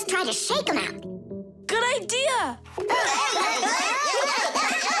you could just try to shake them out. Good idea.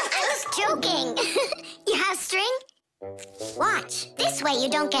 I was joking. You have string? Watch. This way you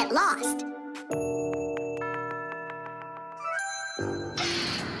don't get lost.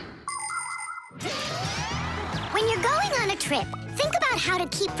 When you're going on a trip, think about how to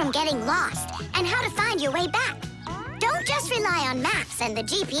keep from getting lost and how to find your way back. Don't just rely on maps and the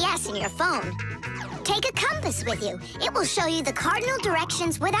GPS in your phone. Take a compass with you. It will show you the cardinal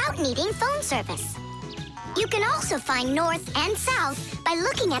directions without needing phone service. You can also find north and south by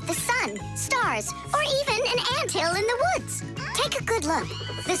looking at the sun, stars, or even an anthill in the woods. Take a good look.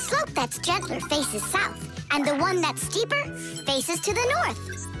 The slope that's gentler faces south, and the one that's steeper faces to the north.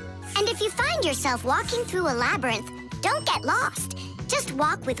 And if you find yourself walking through a labyrinth, don't get lost. Just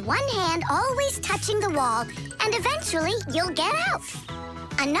walk with one hand always touching the wall, and eventually you'll get out.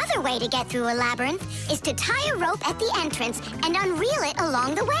 Another way to get through a labyrinth is to tie a rope at the entrance and unreel it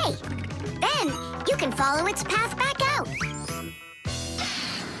along the way. Then you can follow its path back out.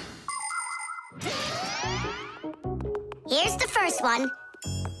 Here's the first one,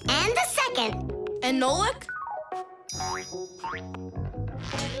 and the second. And Nolik?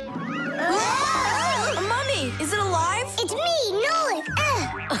 A mummy! Is it alive? It's me, Nolik.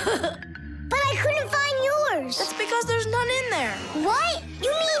 But I couldn't find yours. That's because there's none in there. What? You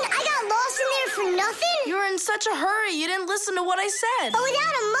mean I got lost in there for nothing? You were in such a hurry, you didn't listen to what I said. But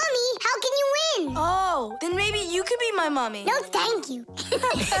without a mummy, how can you win? Oh, then maybe you could be my mummy. No, thank you.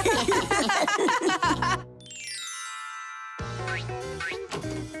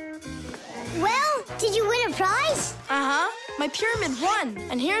 Well, did you win a prize? Uh-huh. My pyramid won.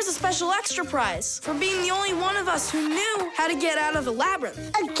 And here's a special extra prize for being the only one of us who knew how to get out of the labyrinth.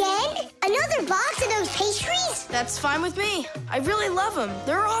 Again? Another box of those pastries? That's fine with me. I really love them.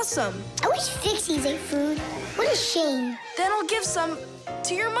 They're awesome. I wish Fixies ate food. What a shame. Then I'll give some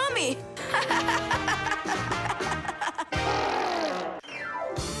to your mummy.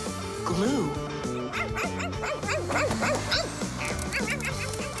 Glue.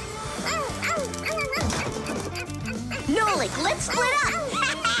 Nolik, let's split up!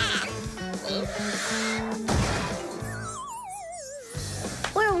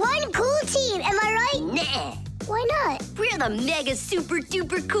 We're one cool team, am I right? Nah. Why not? We're the mega super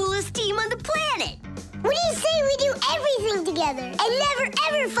duper coolest team on the planet. What do you say we do everything together and never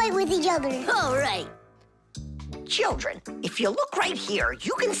ever fight with each other? All right. Children, if you look right here,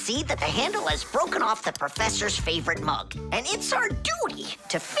 you can see that the handle has broken off the professor's favorite mug. And it's our duty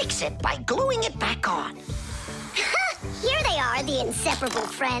to fix it by gluing it back on. Here they are, the inseparable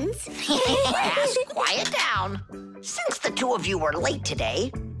friends. Yes, quiet down. Since the two of you were late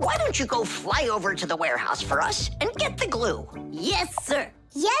today, why don't you go fly over to the warehouse for us and get the glue? Yes, sir.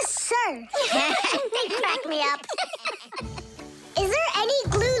 Yes, sir. They crack me up. Is there any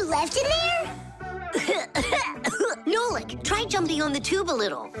glue left in there? Nolik, try jumping on the tube a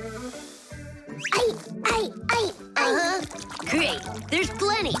little. Great, there's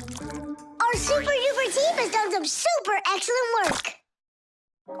plenty. Our super-duper team has done some super excellent work.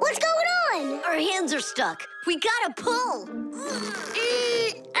 What's going on? Our hands are stuck. We gotta pull.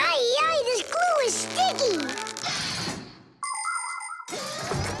 This glue is sticky.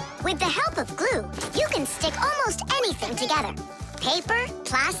 With the help of glue, you can stick almost anything together. Paper,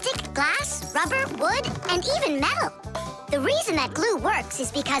 plastic, glass, rubber, wood, and even metal. The reason that glue works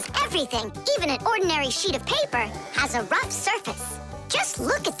is because everything, even an ordinary sheet of paper, has a rough surface. Just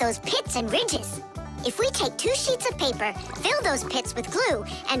look at those pits and ridges. If we take 2 sheets of paper, fill those pits with glue,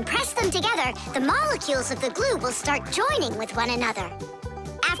 and press them together, the molecules of the glue will start joining with one another.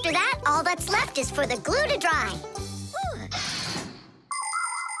 After that, all that's left is for the glue to dry.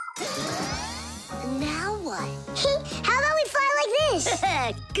 Now what? How about we fly like this?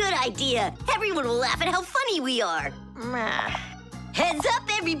 Good idea. Everyone will laugh at how funny we are. Heads up,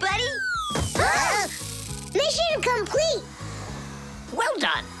 everybody. Mission complete. Well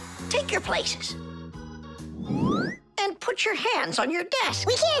done. Take your places. And put your hands on your desk.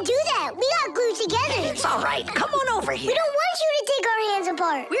 We can't do that. We got glued together. It's all right. Come on over here. We don't want you to take our hands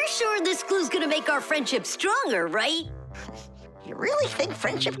apart. We're sure this glue's gonna make our friendship stronger, right? You really think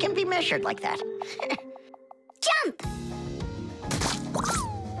friendship can be measured like that? Jump!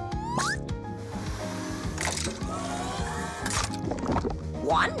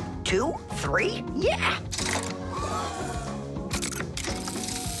 1, 2, 3, yeah!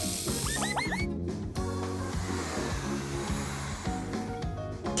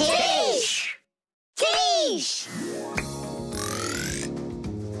 Tish! Tish!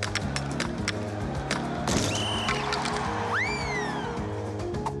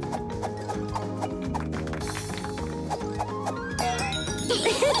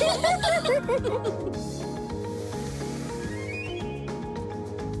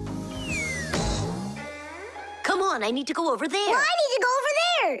 Come on, I need to go over there. Well, I need to go over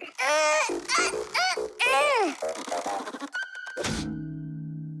there.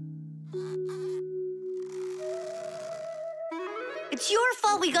 It's your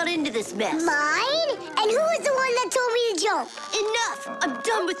fault we got into this mess. Mine? And who was the one that told me to jump? Enough! I'm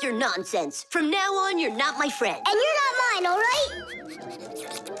done with your nonsense. From now on, you're not my friend. And you're not mine, all right?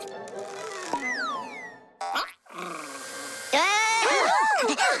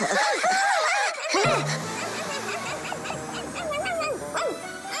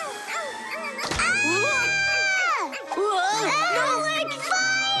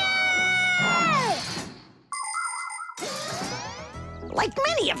 Like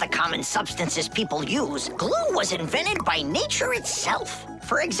many of the common substances people use, glue was invented by nature itself.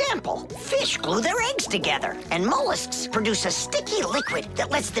 For example, fish glue their eggs together, and mollusks produce a sticky liquid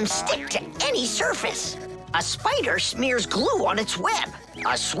that lets them stick to any surface. A spider smears glue on its web.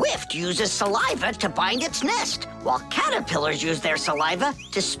 A swift uses saliva to bind its nest, while caterpillars use their saliva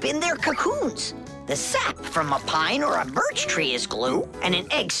to spin their cocoons. The sap from a pine or a birch tree is glue, and an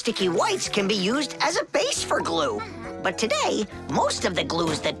egg's sticky whites can be used as a base for glue. But today, most of the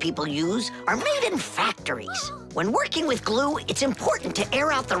glues that people use are made in factories. When working with glue, it's important to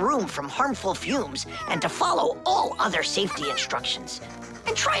air out the room from harmful fumes and to follow all other safety instructions.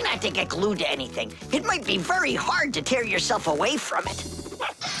 And try not to get glued to anything. It might be very hard to tear yourself away from it.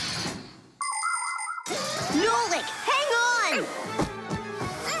 Nolik, hang on!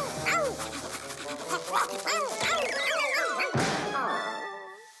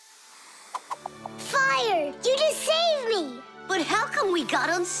 Fire! You just saved me! But how come we got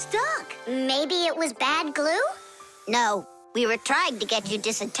unstuck? Maybe it was bad glue? No, we were trying to get you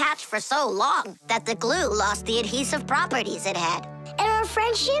disattached for so long that the glue lost the adhesive properties it had. And our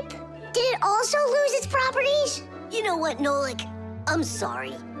friendship? Did it also lose its properties? You know what, Nolik? I'm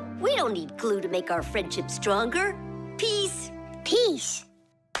sorry. We don't need glue to make our friendship stronger. Peace. Peace.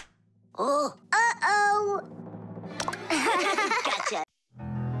 Oh. Uh-oh. Gotcha.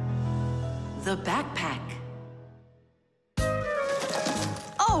 The backpack.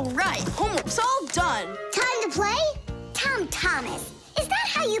 All right, homework's all done. Time to play? Tom Thomas, is that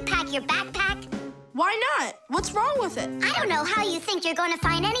how you pack your backpack? Why not? What's wrong with it? I don't know how you think you're going to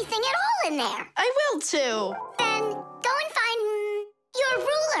find anything at all in there. I will too. Then go and find your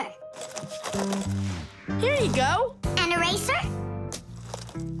ruler. Here you go. An eraser?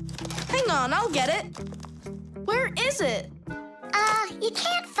 Hang on, I'll get it. Where is it? You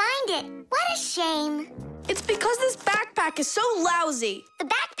can't find it. What a shame. It's because this backpack is so lousy. The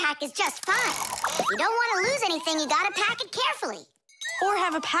backpack is just fine. If you don't want to lose anything, you gotta pack it carefully. Or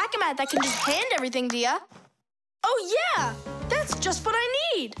have a pack-a-mat that can just hand everything to you. Oh, yeah! That's just what I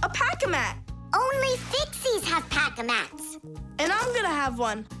need, a pack-a-mat. Only Fixies have pack-a-mats. And I'm gonna have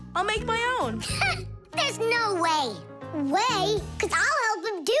one. I'll make my own. There's no way. Way? Because I'll help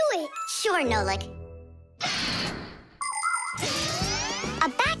him do it. Sure, Nolik. A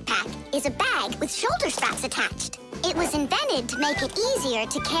backpack is a bag with shoulder straps attached. It was invented to make it easier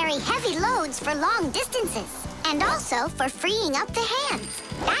to carry heavy loads for long distances, and also for freeing up the hands.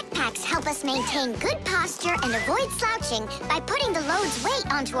 Backpacks help us maintain good posture and avoid slouching by putting the load's weight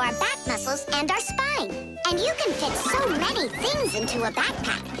onto our back muscles and our spine. And you can fit so many things into a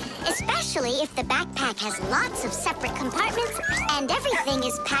backpack, especially if the backpack has lots of separate compartments and everything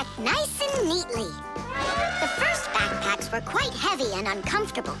is packed nice and neatly. The first backpacks were quite heavy and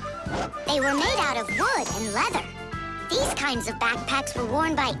uncomfortable. They were made out of wood and leather. These kinds of backpacks were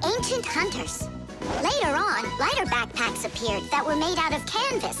worn by ancient hunters. Later on, lighter backpacks appeared that were made out of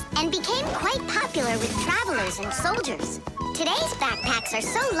canvas and became quite popular with travelers and soldiers. Today's backpacks are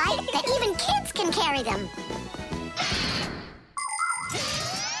so light that even kids can carry them.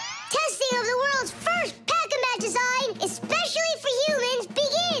 Testing of the world's first pack-a-mat design, especially for humans,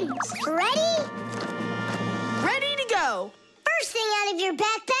 begins. Ready? Ready to go. First thing out of your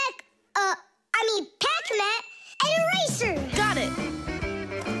backpack, pack-a-mat, an eraser. Got it.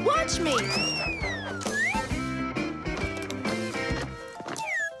 Watch me.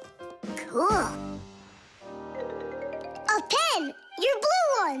 Cool. A pen, your blue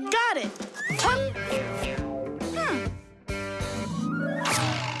one. Got it.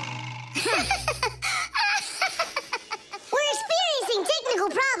 We're experiencing technical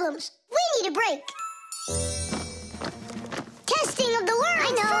problems. We need a break. Testing of the word.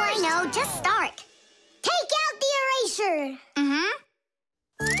 I know. Just start. Take out the eraser.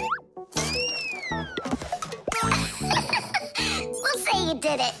 We'll say you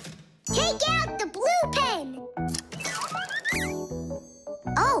did it. Take out the blue pen.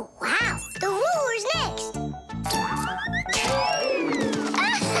 Oh,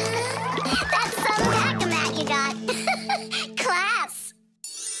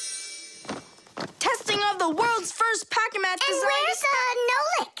 world's first pack-a-match design. And where's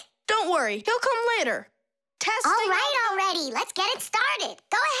Nolik? Don't worry, he'll come later. Testing. All right, already. Let's get it started.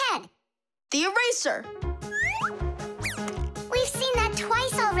 Go ahead. The eraser. We've seen that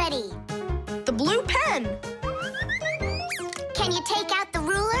twice already. The blue pen. Can you take out the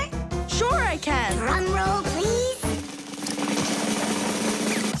ruler? Sure I can. Drum roll, please.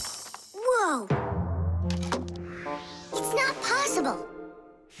 Whoa. It's not possible.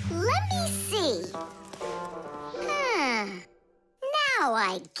 Let me see. Now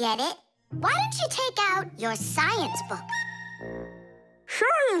I get it. Why don't you take out your science book?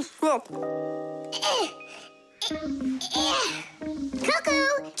 Science book. Cuckoo,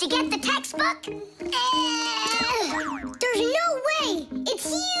 did you get the textbook? There's no way. It's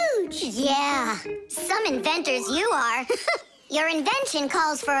huge. Yeah, some inventors you are. Your invention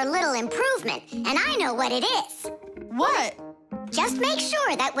calls for a little improvement, and I know what it is. What? Just make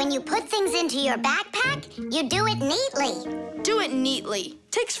sure that when you put things into your backpack, you do it neatly. Do it neatly.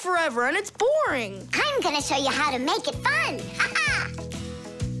 Takes forever and it's boring. I'm gonna show you how to make it fun. Ha-ha!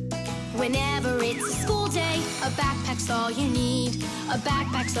 Whenever it's a school day, a backpack's all you need. A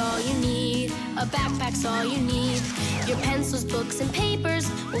backpack's all you need. A backpack's all you need. Your pencils, books, and papers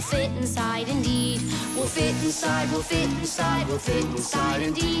will fit inside indeed. Will fit inside, will fit inside, will fit inside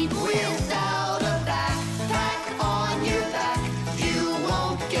indeed. Without a backpack on your back, you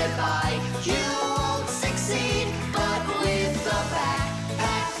won't get by, you won't succeed. But with a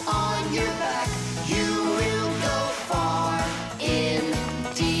backpack on your back, you will go far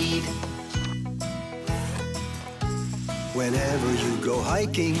indeed. Whenever you go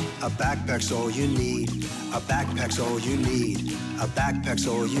hiking, a backpack's all you need. A backpack's all you need. A backpack's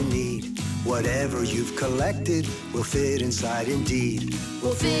all you need. Whatever you've collected will fit inside indeed.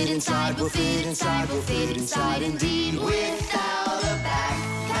 Will fit inside, will fit inside, will fit inside indeed. Without a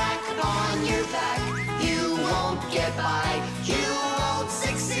backpack on your back, you won't get by, you won't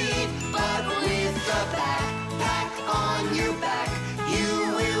succeed. But with a backpack on your back,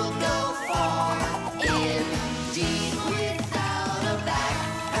 you will go far indeed. Without a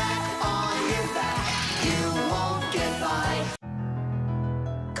backpack on your back, you won't get by.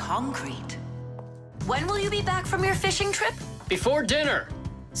 Concrete. When will you be back from your fishing trip? Before dinner.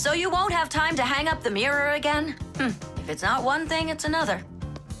 So you won't have time to hang up the mirror again? If it's not one thing, it's another.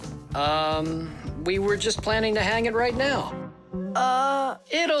 We were just planning to hang it right now.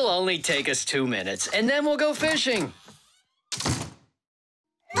 It'll only take us 2 minutes, and then we'll go fishing.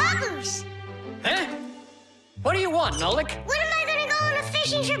 Papoose! Huh? What do you want, Nolik? When am I gonna go on a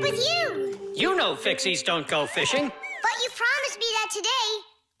fishing trip with you? You know Fixies don't go fishing. But you promised me that today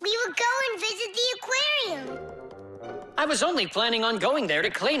we would go and visit the aquarium. I was only planning on going there to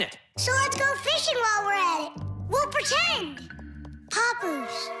clean it. So let's go fishing while we're at it. We'll pretend.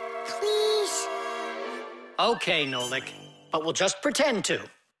 Papoose, please. Okay, Nolik, but we'll just pretend to.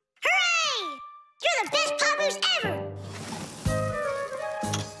 Hooray! You're the best Papoose ever!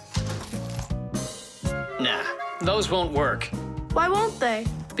 Nah, those won't work. Why won't they?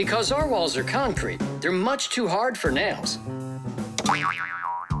 Because our walls are concrete. They're much too hard for nails.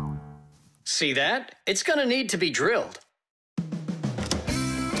 See that? It's gonna need to be drilled.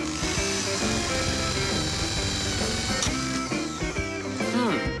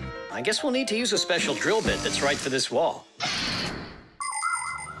 I guess we'll need to use a special drill bit that's right for this wall.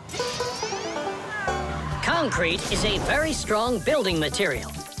 Concrete is a very strong building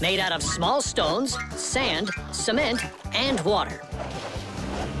material made out of small stones, sand, cement, and water.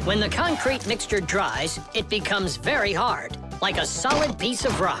 When the concrete mixture dries, it becomes very hard, like a solid piece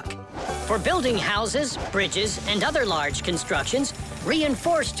of rock. For building houses, bridges, and other large constructions,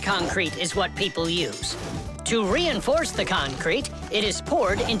 reinforced concrete is what people use. To reinforce the concrete, it is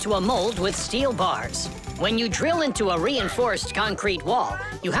poured into a mold with steel bars. When you drill into a reinforced concrete wall,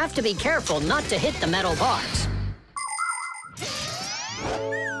 you have to be careful not to hit the metal bars.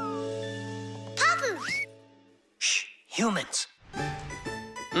 Papoose! Shh, humans.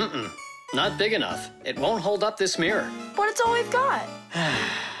 Not big enough. It won't hold up this mirror. But it's all we've got.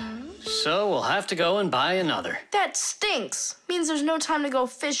 So we'll have to go and buy another. That stinks. Means there's no time to go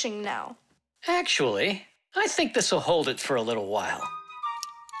fishing now. Actually, I think this will hold it for a little while.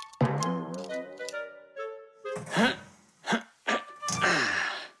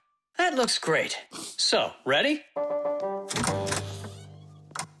 That looks great. So, ready?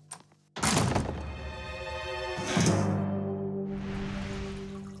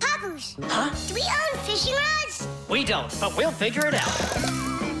 Papoose! Huh? Do we own fishing rods? We don't, but we'll figure it out.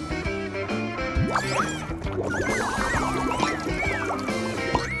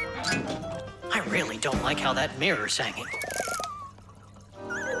 I really don't like how that mirror's hanging.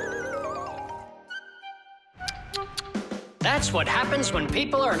 That's what happens when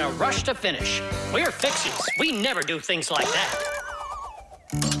people are in a rush to finish. We're Fixies. We never do things like that.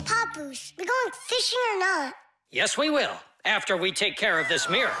 Papoose, we going fishing or not? Yes, we will, after we take care of this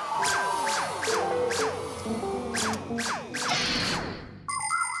mirror.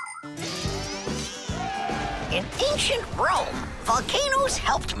 In ancient Rome, volcanoes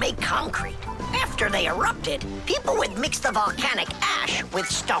helped make concrete. After they erupted, people would mix the volcanic ash with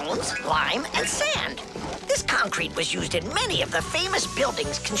stones, lime, and sand. This concrete was used in many of the famous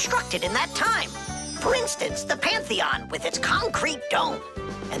buildings constructed in that time. For instance, the Pantheon with its concrete dome.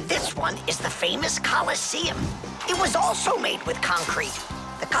 And this one is the famous Colosseum. It was also made with concrete.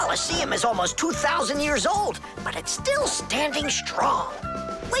 The Colosseum is almost 2,000 years old, but it's still standing strong.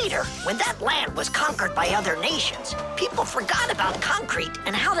 Later, when that land was conquered by other nations, people forgot about concrete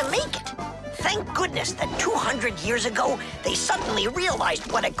and how to make it. Thank goodness that 200 years ago, they suddenly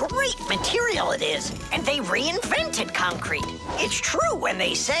realized what a great material it is, and they reinvented concrete. It's true when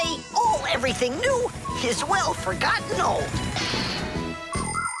they say, "Oh, everything new is well forgotten old."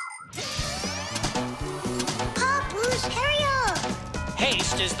 Papoose, hurry up!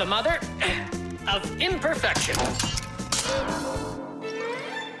 Haste is the mother of imperfection.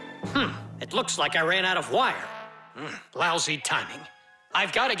 It looks like I ran out of wire. Lousy timing.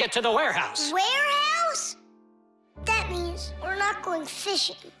 I've got to get to the warehouse. Warehouse? That means we're not going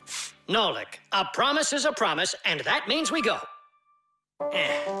fishing. Nolik, a promise is a promise, and that means we go.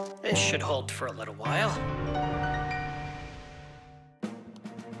 This should hold for a little while.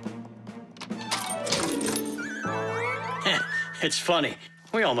 It's funny.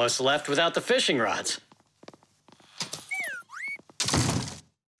 We almost left without the fishing rods.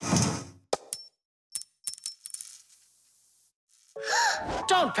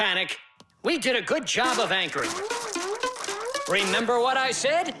 Don't panic. We did a good job of anchoring. Remember what I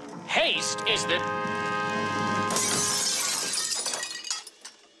said? Haste is the...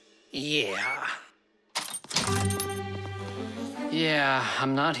 Yeah,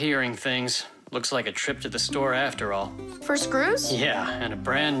 I'm not hearing things. Looks like a trip to the store after all. For screws? Yeah, and a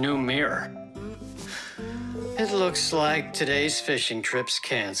brand new mirror. It looks like today's fishing trip's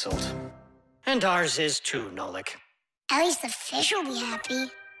canceled. And ours is too, Nolik. At least the fish will be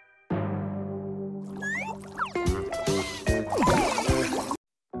happy.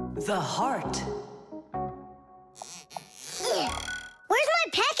 The heart. Where's my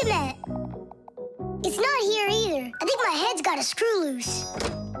packing mat? It's not here either. I think my head's got a screw loose.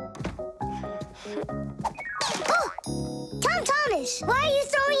 Oh! Tom Thomas, why are you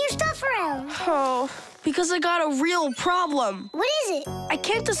throwing your stuff around? Oh, because I got a real problem. What is it? I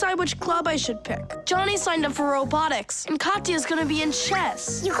can't decide which club I should pick. Johnny signed up for robotics, and Katya's gonna be in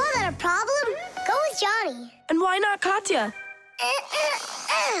chess. You call that a problem? Go with Johnny. And why not Katya?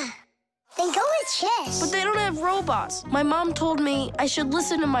 Then go with chess. But they don't have robots. My mom told me I should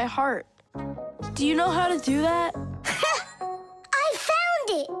listen to my heart. Do you know how to do that? I found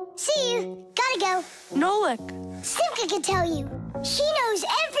it. See you. Gotta go. Nolik. Simka can tell you. She knows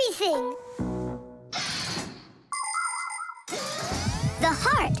everything. The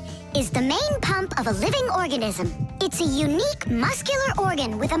heart is the main pump of a living organism. It's a unique muscular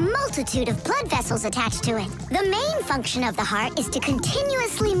organ with a multitude of blood vessels attached to it. The main function of the heart is to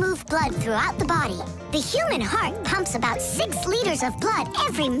continuously move blood throughout the body. The human heart pumps about 6 liters of blood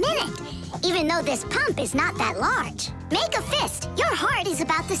every minute, even though this pump is not that large. Make a fist. Your heart is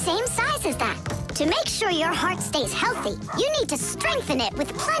about the same size as that. To make sure your heart stays healthy, you need to strengthen it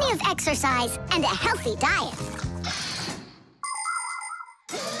with plenty of exercise and a healthy diet.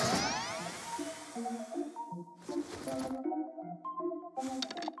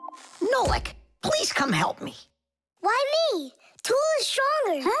 Nolik, please come help me. Why me? Tool is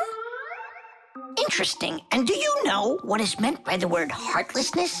stronger. Huh? Interesting. And do you know what is meant by the word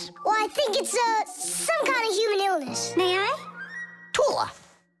heartlessness? Well, I think it's some kind of human illness. May I? Tula.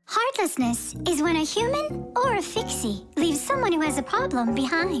 Heartlessness is when a human or a fixie leaves someone who has a problem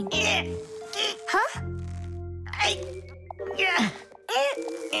behind. Huh?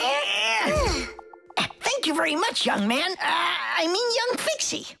 Thank you very much, young man. I mean, young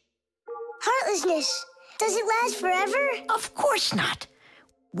fixie. Heartlessness. Does it last forever? Of course not.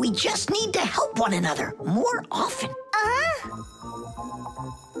 We just need to help one another more often.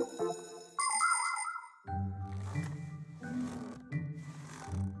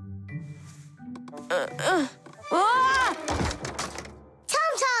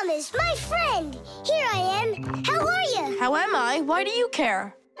 Tom Thomas, my friend. Here I am. How are you? How am I? Why do you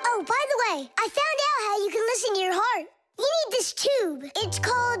care? Oh, by the way, I found out how you can listen to your heart. You need this tube. It's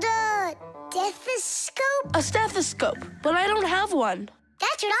called a stethoscope. A stethoscope, but I don't have one.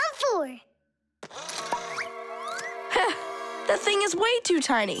 That's what I'm for. The thing is way too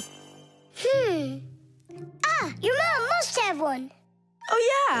tiny. Ah, your mom must have one.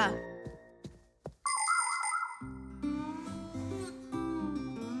 Oh, yeah.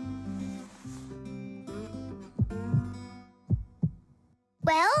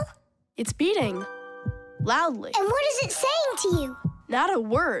 Well? It's beating. Loudly. And what is it saying to you? Not a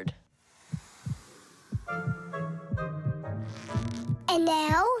word. And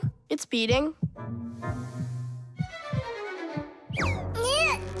now? It's beating.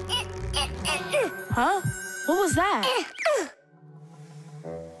 Huh? What was that?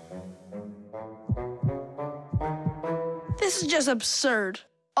 This is just absurd.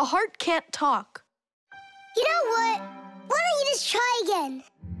 A heart can't talk. You know what? Why don't you just try again?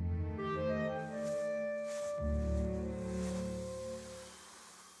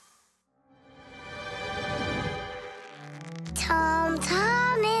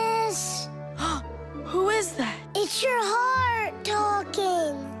 Thomas. Who is that? It's your heart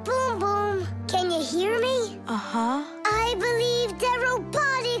talking. Boom, boom. Can you hear me? Uh-huh. I believe that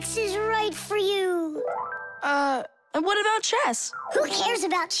robotics is right for you. And what about chess? Who cares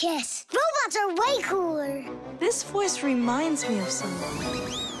about chess? Robots are way cooler. This voice reminds me of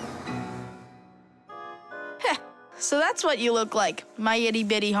someone. Heh, so that's what you look like, my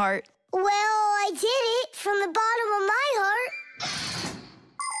itty-bitty heart. Well, I did it from the bottom of my heart.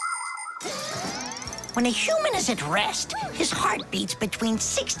 When a human is at rest, his heart beats between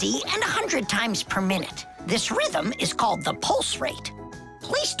 60 and 100 times per minute. This rhythm is called the pulse rate.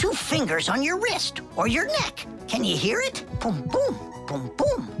 Place 2 fingers on your wrist or your neck. Can you hear it? Boom, boom, boom,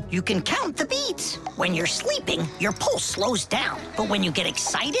 boom. You can count the beats. When you're sleeping, your pulse slows down. But when you get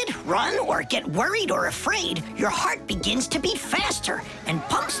excited, run, or get worried or afraid, your heart begins to beat faster and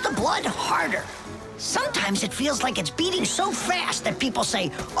pumps the blood harder. Sometimes it feels like it's beating so fast that people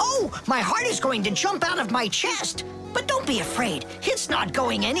say, "Oh, my heart is going to jump out of my chest." But don't be afraid, it's not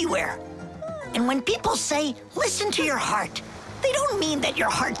going anywhere. And when people say, "Listen to your heart," they don't mean that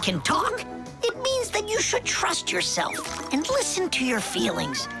your heart can talk. It means that you should trust yourself and listen to your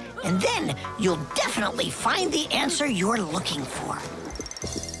feelings. And then you'll definitely find the answer you're looking for.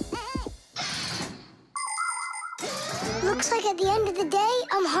 Looks like at the end of the day,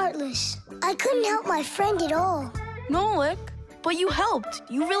 I'm heartless. I couldn't help my friend at all. Nolik, but you helped.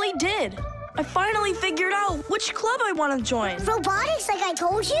 You really did. I finally figured out which club I want to join. Robotics, like I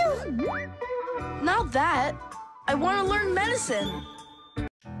told you? Not that. I want to learn medicine.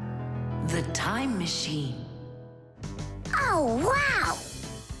 The time machine. Oh, wow!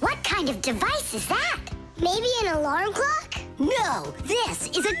 What kind of device is that? Maybe an alarm clock? No, this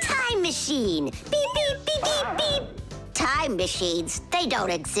is a time machine. Beep, beep, beep, beep, beep. Time machines, they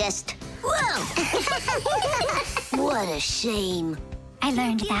don't exist. Whoa! What a shame. I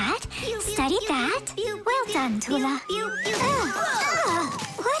learned that, studied that. Well done, Tula.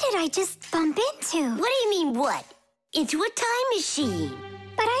 What did I just bump into? What do you mean, what? Into a time machine.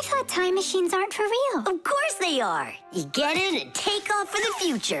 But I thought time machines aren't for real. Of course they are. You get in and take off for the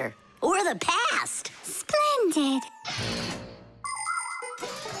future. Or the past. Splendid.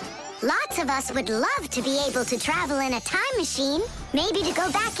 Lots of us would love to be able to travel in a time machine. Maybe to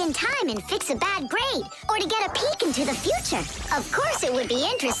go back in time and fix a bad grade, or to get a peek into the future. Of course it would be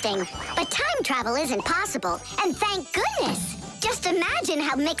interesting, but time travel isn't possible, and thank goodness! Just imagine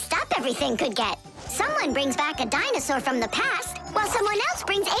how mixed up everything could get. Someone brings back a dinosaur from the past, while someone else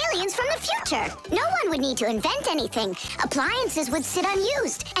brings aliens from the future. No one would need to invent anything. Appliances would sit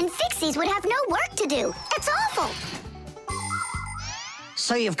unused, and Fixies would have no work to do. It's awful!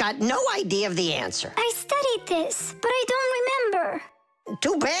 So you've got no idea of the answer. I studied this, but I don't remember.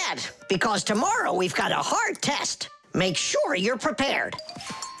 Too bad, because tomorrow we've got a hard test. Make sure you're prepared.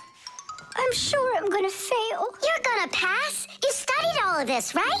 I'm sure I'm gonna fail. You're gonna pass. You studied all of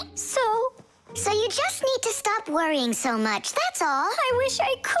this, right? So you just need to stop worrying so much, that's all. I wish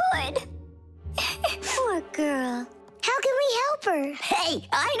I could. Poor girl. How can we help her? Hey,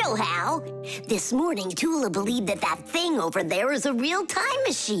 I know how. This morning, Tula believed that thing over there is a real time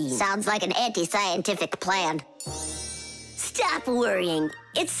machine. Sounds like an anti-scientific plan. Stop worrying.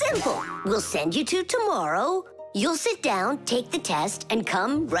 It's simple. We'll send you to tomorrow. You'll sit down, take the test, and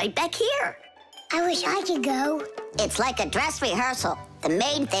come right back here. I wish I could go. It's like a dress rehearsal. The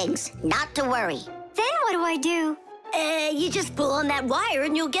main thing's not to worry. Then what do I do? You just pull on that wire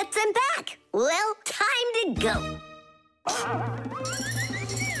and you'll get them back. Well, time to go.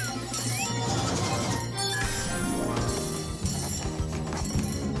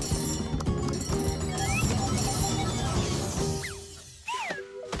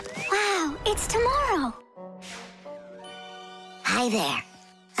 Wow, it's tomorrow. Hi there.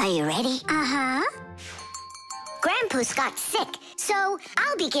 Are you ready? Uh-huh. Grandpa's got sick, so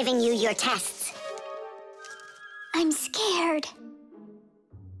I'll be giving you your tests. I'm scared.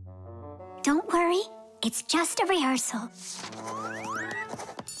 Don't worry, it's just a rehearsal.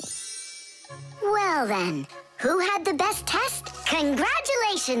 Well then, who had the best test?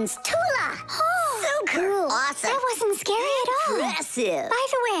 Congratulations, Tula! Oh, so cool! Awesome. That wasn't scary at all. Impressive. By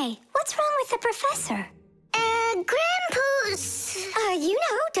the way, what's wrong with the professor? Grandpa's... You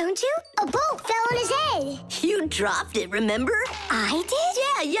know, don't you? A bolt fell on his head. You dropped it, remember? I did?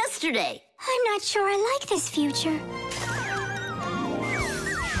 Yeah, yesterday. I'm not sure I like this future.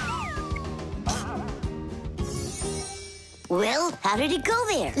 Well, how did it go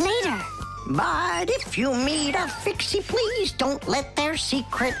there? Later. But if you meet a Fixie, please don't let their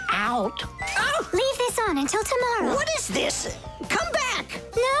secret out. Oh! Leave this on until tomorrow. What is this? Come back!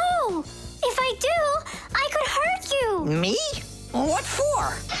 No! If I do, I could hurt you. Me? What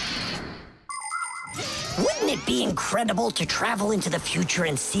for? Wouldn't it be incredible to travel into the future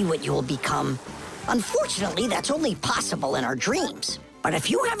and see what you will become? Unfortunately, that's only possible in our dreams. But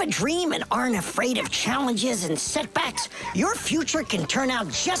if you have a dream and aren't afraid of challenges and setbacks, your future can turn out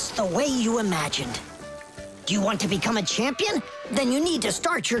just the way you imagined. Do you want to become a champion? Then you need to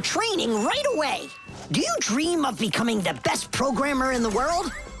start your training right away. Do you dream of becoming the best programmer in the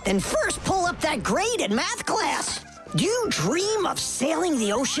world? Then first pull up that grade in math class. Do you dream of sailing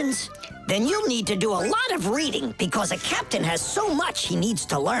the oceans? Then you'll need to do a lot of reading because a captain has so much he needs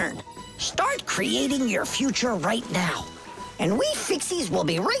to learn. Start creating your future right now. And we Fixies will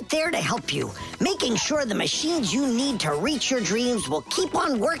be right there to help you, making sure the machines you need to reach your dreams will keep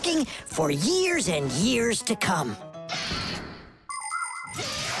on working for years and years to come.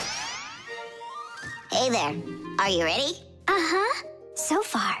 Hey there. Are you ready? Uh-huh. So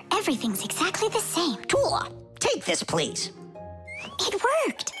far, everything's exactly the same. Tula, take this, please. It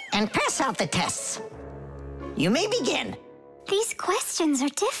worked. And pass out the tests. You may begin. These questions are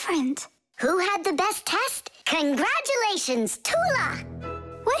different. Who had the best test? Congratulations, Tula!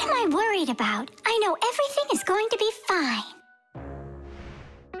 What am I worried about? I know everything is going to be fine.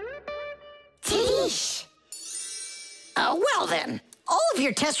 Tish! Well then, all of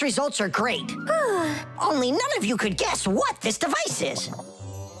your test results are great. Only none of you could guess what this device is.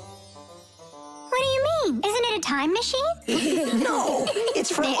 What do you mean? Isn't it a time machine? No,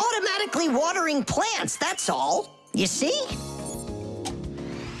 it's for automatically watering plants, that's all. You see?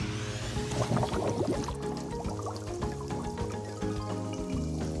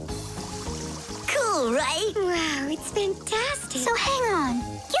 Cool, right? Wow, it's fantastic. So hang on,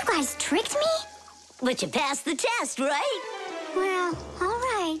 you guys tricked me? But you passed the test, right? Well, all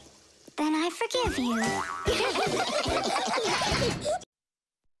right. Then I forgive you.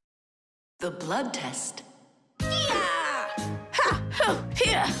 The blood test.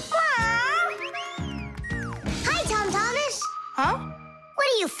 Here. Hi, Tom Thomas. Huh? What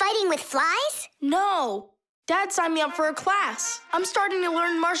are you, fighting with flies? No. Dad signed me up for a class. I'm starting to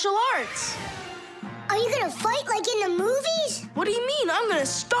learn martial arts. Are you gonna fight like in the movies? What do you mean? I'm gonna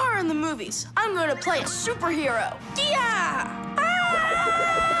star in the movies. I'm gonna play a superhero. Yeah!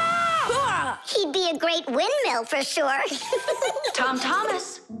 Ah! He'd be a great windmill for sure. Tom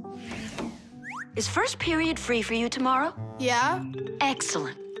Thomas. Is first period free for you tomorrow? Yeah?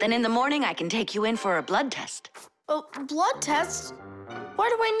 Excellent. Then in the morning I can take you in for a blood test. Oh, blood test? Why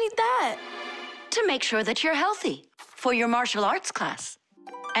do I need that? To make sure that you're healthy for your martial arts class.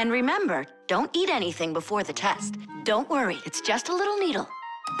 And remember, don't eat anything before the test. Don't worry, it's just a little needle.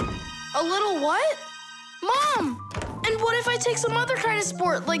 A little what? Mom! And what if I take some other kind of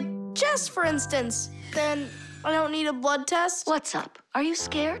sport, like chess, for instance? Then I don't need a blood test? What's up? Are you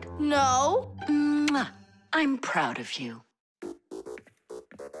scared? No. Mwah. I'm proud of you.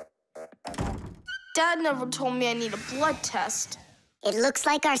 Dad never told me I need a blood test. It looks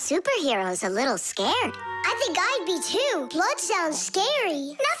like our superhero's a little scared. I think I'd be too. Blood sounds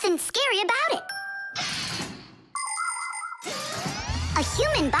scary. Nothing scary about it. A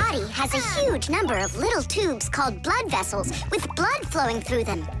human body has a huge number of little tubes called blood vessels with blood flowing through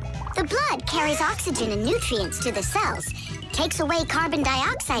them. The blood carries oxygen and nutrients to the cells, takes away carbon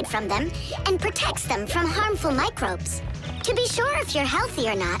dioxide from them, and protects them from harmful microbes. To be sure if you're healthy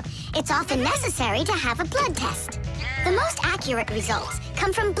or not, it's often necessary to have a blood test. The most accurate results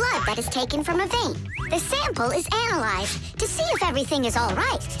come from blood that is taken from a vein. The sample is analyzed to see if everything is all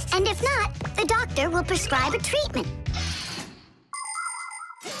right, and if not, the doctor will prescribe a treatment.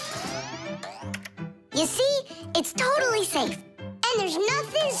 You see, it's totally safe. And there's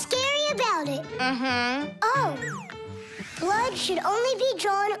nothing scary about it. Oh, blood should only be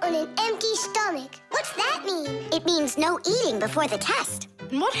drawn on an empty stomach. What's that mean? It means no eating before the test.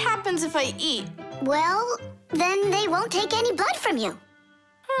 And what happens if I eat? Well, Then they won't take any blood from you.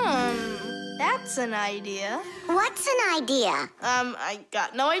 That's an idea. What's an idea? I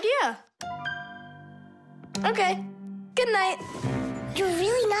got no idea. Okay, good night. You're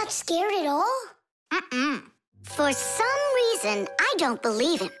really not scared at all? Mm-mm. For some reason, I don't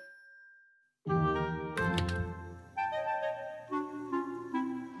believe him.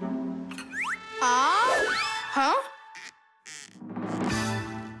 Huh?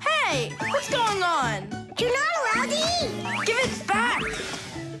 Hey, what's going on? You're not allowed to eat. Give it back.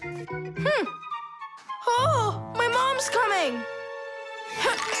 Oh, my mom's coming.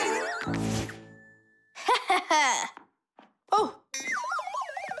 Oh.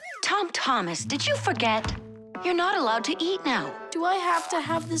 Tom Thomas, did you forget? You're not allowed to eat now. Do I have to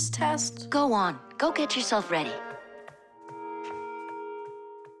have this test? Go on. Go get yourself ready.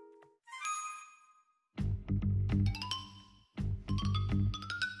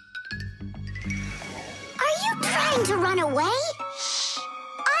 Are you trying to run away? Shh.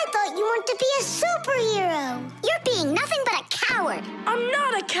 I thought you wanted to be a superhero. You're being nothing but a coward. I'm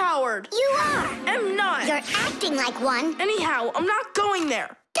not a coward. You are. I'm not. You're acting like one. Anyhow, I'm not going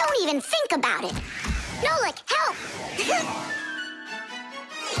there. Don't even think about it. Nolik, help!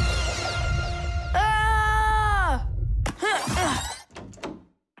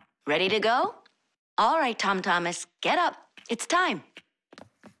 Ready to go? All right, Tom Thomas, get up. It's time.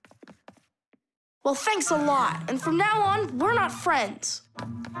 Well, thanks a lot. And from now on, we're not friends.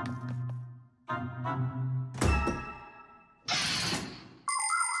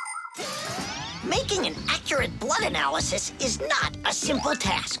 Making an accurate blood analysis is not a simple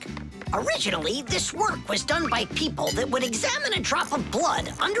task. Originally, this work was done by people that would examine a drop of blood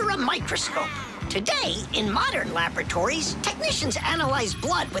under a microscope. Today, in modern laboratories, technicians analyze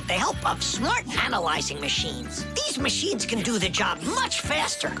blood with the help of smart analyzing machines. These machines can do the job much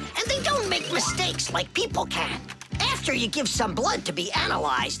faster, and they don't make mistakes like people can. After you give some blood to be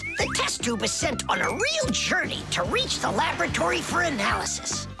analyzed, the test tube is sent on a real journey to reach the laboratory for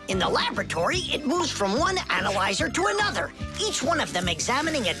analysis. In the laboratory, it moves from one analyzer to another, each one of them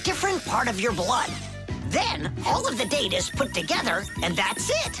examining a different part of your blood. Then, all of the data is put together, and that's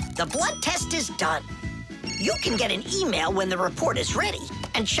it. The blood test is done. You can get an email when the report is ready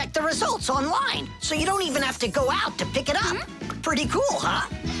and check the results online, so you don't even have to go out to pick it up. Pretty cool, huh?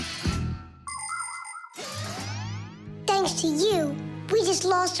 Thanks to you, we just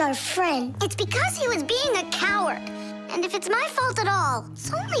lost our friend. It's because he was being a coward. And if it's my fault at all,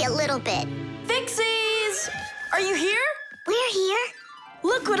 it's only a little bit. Fixies! Are you here? We're here.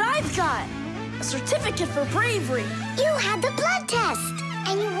 Look what I've got! A certificate for bravery. You had the blood test.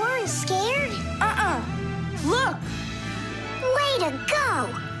 And you weren't scared? Look! Way to go!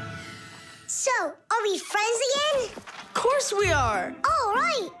 So, are we friends again? Of course we are. All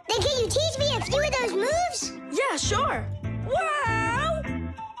right. Then can you teach me a few of those moves? Yeah, sure. Wow!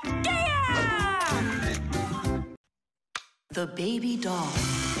 Yeah! The baby doll.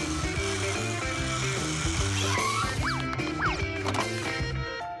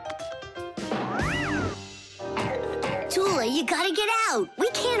 Tula, you gotta get out. We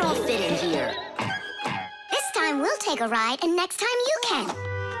can't all fit in here. This time we'll take a ride, and next time you can.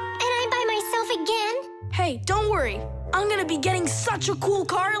 And I'm by myself again? Hey, don't worry. I'm gonna be getting such a cool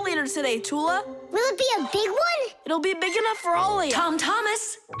car later today, Tula. Will it be a big one? It'll be big enough for all of you. Tom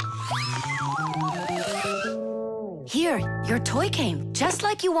Thomas! Here, your toy came, just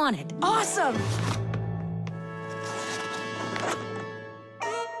like you wanted. Awesome!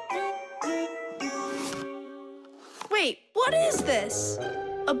 Wait, what is this?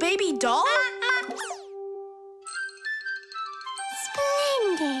 A baby doll?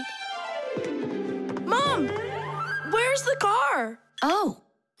 Splendid. Mom, where's the car? Oh,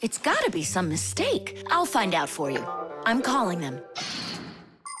 it's gotta be some mistake. I'll find out for you. I'm calling them.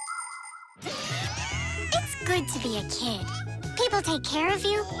 It's good to be a kid. People take care of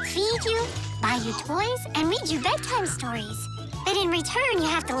you, feed you, buy you toys, and read you bedtime stories. But in return, you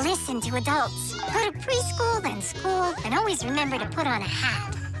have to listen to adults. Go to preschool, then school, and always remember to put on a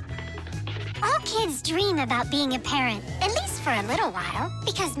hat. All kids dream about being a parent, at least for a little while,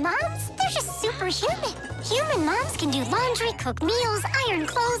 because moms, they're just superhuman. Human moms can do laundry, cook meals, iron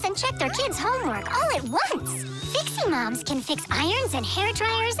clothes, and check their kids' homework all at once. Fixie moms can fix irons and hair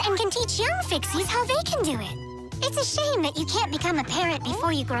dryers and can teach young Fixies how they can do it. It's a shame that you can't become a parent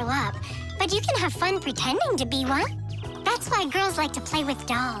before you grow up, but you can have fun pretending to be one. That's why girls like to play with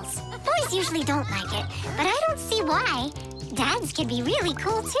dolls. Boys usually don't like it, but I don't see why. Dads can be really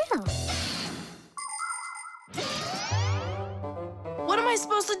cool, too. What am I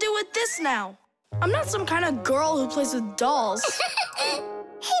supposed to do with this now? I'm not some kind of girl who plays with dolls.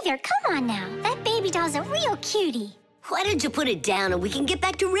 Hey there, come on now. That baby baby doll's a real cutie. Why don't you put it down and we can get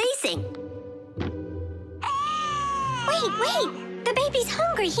back to racing? Wait. The baby's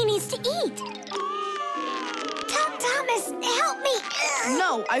hungry. He needs to eat. Thomas, help me.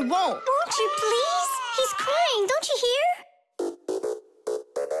 No, I won't. Won't you please? He's crying. Don't you hear?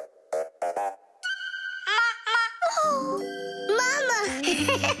 Mama!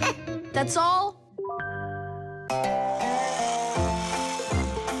 That's all?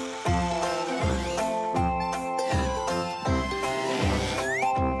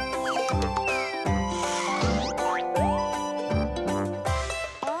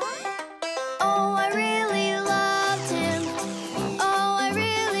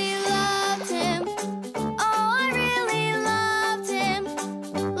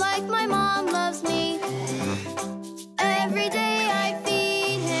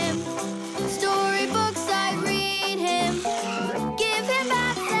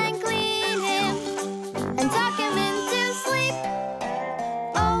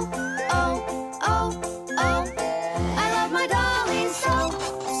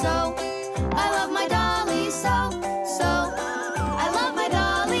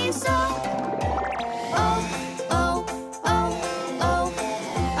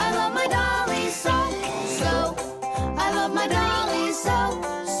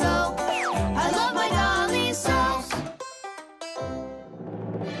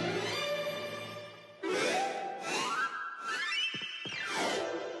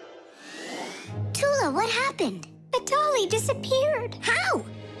 What happened? The dolly disappeared. How?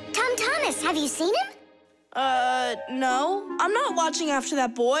 Thomas, have you seen him? No. I'm not watching after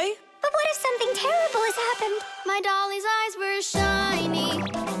that boy. But what if something terrible has happened? My dolly's eyes were shiny,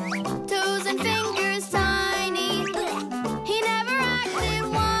 toes and fingers tiny. He never acted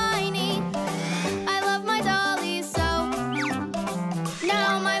whiny. I love my dolly so.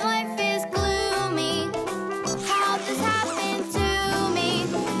 Now my life is gloomy. How this happened to me?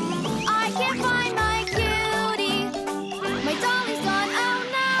 I can't find my cutie. My dolly's gone.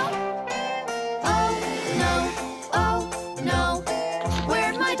 Oh no! Oh no!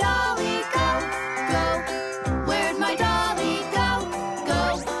 Where'd my dolly go? Where'd my dolly go?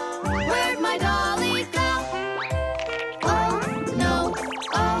 Where'd my dolly go? Oh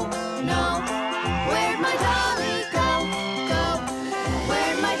no! Where'd my dolly go?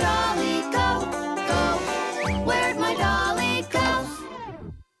 Where'd my dolly go? Where'd my dolly go?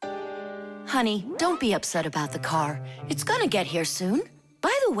 Honey, don't be upset about the car. It's gonna get here soon.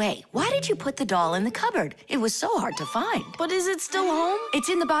 By the way, why did you put the doll in the cupboard? It was so hard to find. But is it still home? It's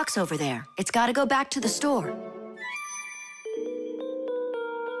in the box over there. It's gotta go back to the store.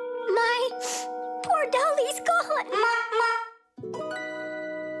 My poor dolly's gone.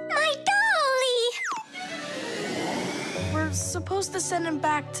 My dolly! We're supposed to send him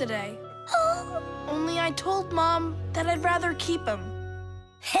back today. Oh. Only I told Mom that I'd rather keep him.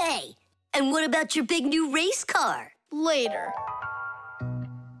 Hey, and what about your big new race car? Later.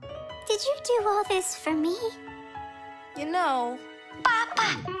 Did you do all this for me? You know...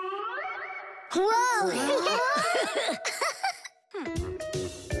 Papa! Whoa!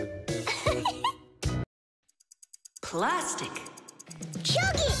 Plastic.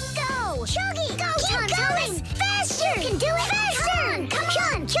 Chug it! Go! Chug it! Go, Thomas! Faster! You can do it! Faster! Come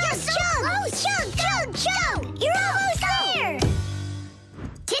on! Chug! You're almost there!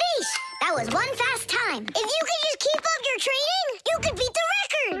 Tidish, that was one fast time. If you could just keep up your training, you could beat the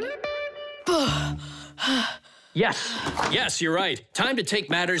record! Yes, you're right. Time to take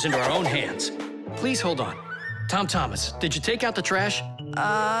matters into our own hands. Please hold on. Thomas, did you take out the trash?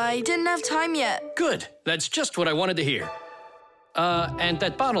 I didn't have time yet. Good. That's just what I wanted to hear. And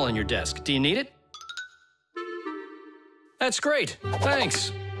that bottle on your desk, do you need it? That's great.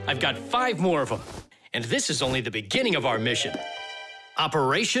 Thanks. I've got 5 more of them. And this is only the beginning of our mission.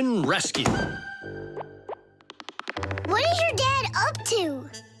 Operation Rescue. What is your dad up to?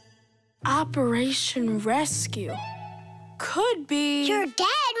 Operation Rescue. Could be... Your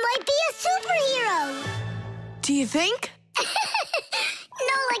dad might be a superhero! Do you think?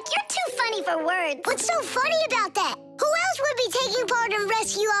 No, you're too funny for words. What's so funny about that? Who else would be taking part in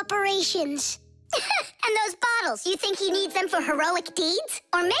rescue operations? And those bottles, you think he needs them for heroic deeds?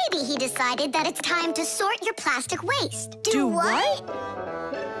 Or maybe he decided that it's time to sort your plastic waste. Do what?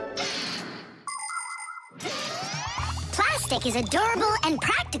 Plastic is a durable and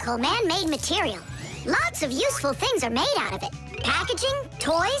practical man-made material. Lots of useful things are made out of it. Packaging,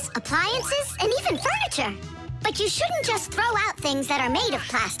 toys, appliances, and even furniture. But you shouldn't just throw out things that are made of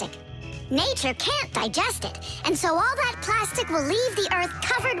plastic. Nature can't digest it, and so all that plastic will leave the Earth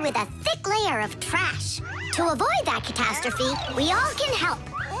covered with a thick layer of trash. To avoid that catastrophe, we all can help.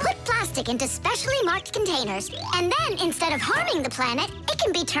 Put plastic into specially marked containers, and then instead of harming the planet, it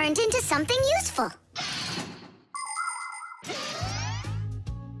can be turned into something useful.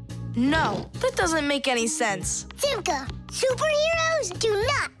 No, that doesn't make any sense. Simka, superheroes do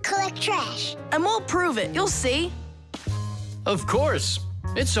not collect trash. And we'll prove it. You'll see. Of course.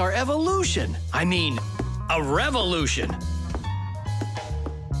 It's our evolution. I mean, a revolution.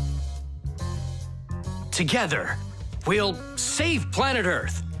 Together, we'll save planet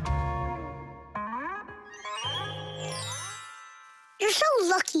Earth. You're so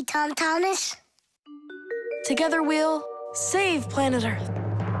lucky, Tom Thomas. Together we'll save planet Earth.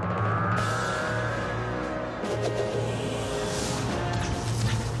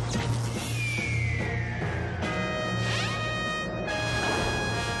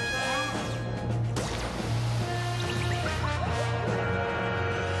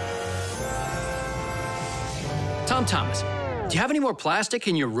 Tom Thomas, do you have any more plastic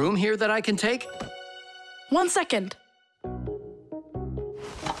in your room here that I can take? 1 second.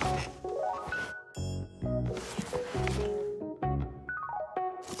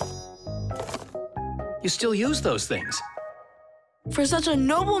 You still use those things. For such a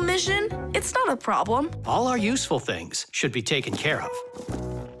noble mission, it's not a problem. All our useful things should be taken care of.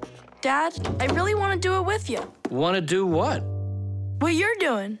 Dad, I really want to do it with you. Want to do what? What you're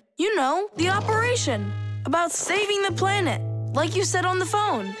doing. You know, the operation. About saving the planet, like you said on the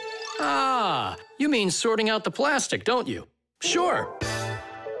phone. Ah, you mean sorting out the plastic, don't you? Sure.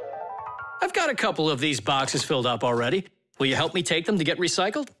 I've got a couple of these boxes filled up already. Will you help me take them to get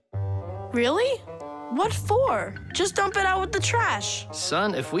recycled? Really? What for? Just dump it out with the trash.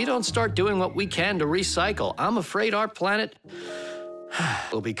 Son, if we don't start doing what we can to recycle, I'm afraid our planet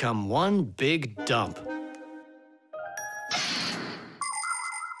will become one big dump.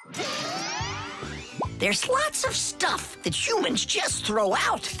 There's lots of stuff that humans just throw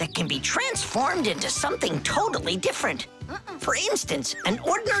out that can be transformed into something totally different. For instance, an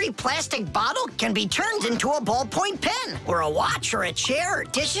ordinary plastic bottle can be turned into a ballpoint pen, or a watch, or a chair, or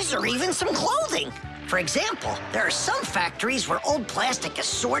dishes, or even some clothing. For example, there are some factories where old plastic is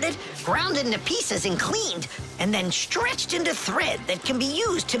sorted, ground into pieces and cleaned, and then stretched into thread that can be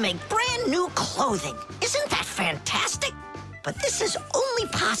used to make brand new clothing. Isn't that fantastic? But this is only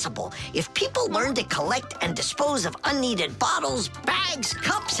possible if people learn to collect and dispose of unneeded bottles, bags,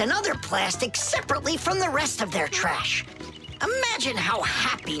 cups, and other plastic separately from the rest of their trash. Imagine how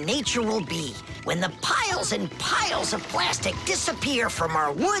happy nature will be when the piles and piles of plastic disappear from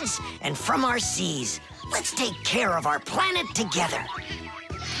our woods and from our seas. Let's take care of our planet together.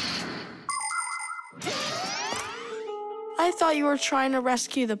 I thought you were trying to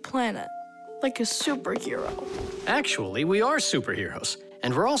rescue the planet, like a superhero. Actually, we are superheroes,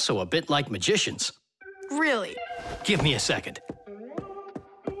 and we're also a bit like magicians. Really? Give me a second.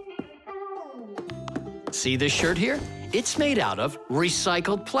 See this shirt here? It's made out of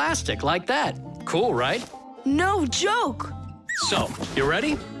recycled plastic like that. Cool, right? No joke! So, you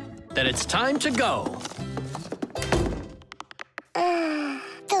ready? Then it's time to go.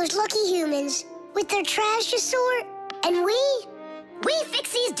 Those lucky humans, with their trash to sort, and we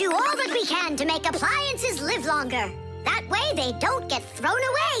Fixies do all that we can to make appliances live longer. That way they don't get thrown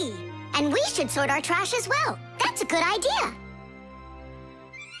away. And we should sort our trash as well. That's a good idea.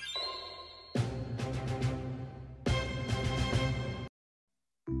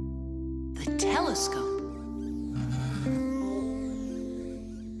 The telescope.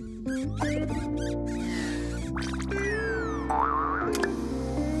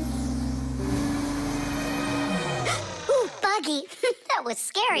 Ooh, Buggy. That was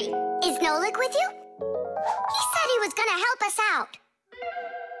scary. Is Nolik with you? He said he was gonna help us out.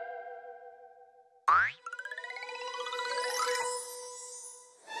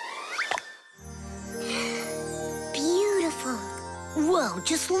 beautiful. Whoa,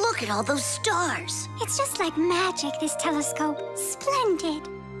 just look at all those stars. It's just like magic, this telescope. Splendid.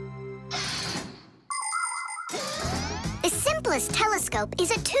 The simplest telescope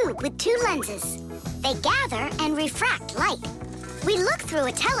is a tube with two lenses. They gather and refract light. We look through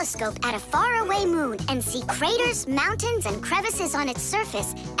a telescope at a faraway moon and see craters, mountains, and crevices on its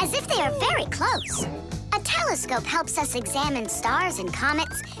surface as if they are very close. A telescope helps us examine stars and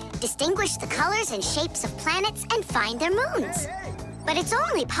comets, distinguish the colors and shapes of planets, and find their moons. But it's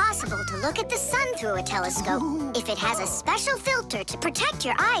only possible to look at the sun through a telescope if it has a special filter to protect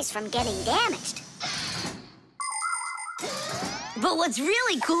your eyes from getting damaged. But what's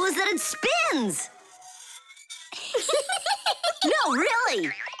really cool is that it spins! No,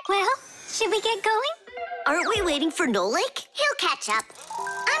 really! Well, should we get going? Aren't we waiting for Nolik? He'll catch up.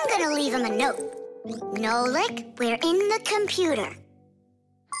 I'm gonna leave him a note. Nolik, we're in the computer.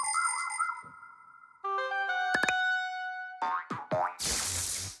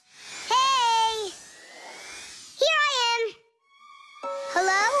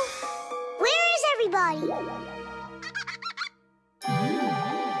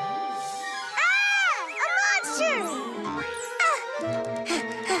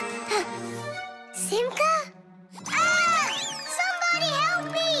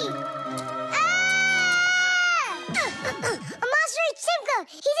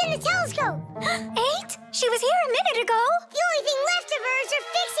 He's in the telescope. 8? She was here a minute ago. The only thing left of her is her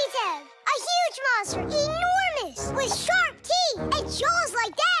Fixie tail. A huge monster, enormous, with sharp teeth and jaws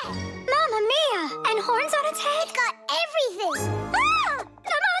like that. Mamma mia! And horns on its head? It's got everything. Ah!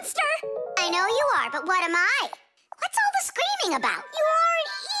 The monster! I know you are, but what am I? What's all the screaming about? You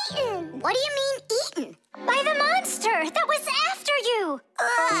aren't eaten. What do you mean eaten? By the monster that was after you.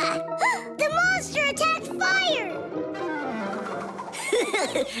 The monster attacked fire.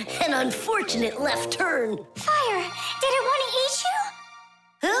 An unfortunate left turn. Fire, did it want to eat you?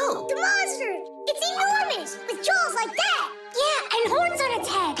 Who? The monster. It's enormous, with jaws like that. Yeah, and horns on its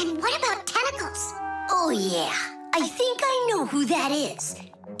head. And what about tentacles? Oh, yeah. I think I know who that is.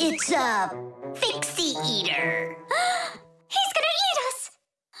 It's a Fixie Eater. He's gonna eat us.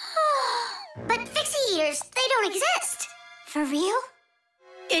 But Fixie Eaters, they don't exist. For real?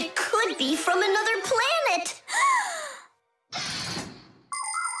 It could be from another planet.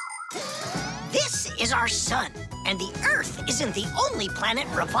 This is our sun, and the Earth isn't the only planet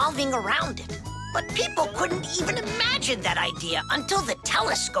revolving around it. But people couldn't even imagine that idea until the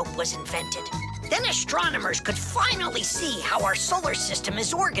telescope was invented. Then astronomers could finally see how our solar system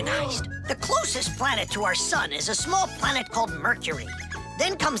is organized. The closest planet to our sun is a small planet called Mercury.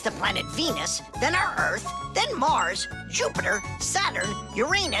 Then comes the planet Venus, then our Earth, then Mars, Jupiter, Saturn,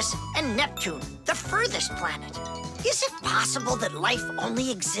 Uranus, and Neptune, the furthest planet. Is it possible that life only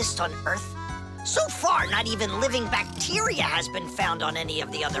exists on Earth? So far, not even living bacteria has been found on any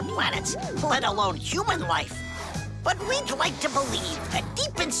of the other planets, let alone human life. But we'd like to believe that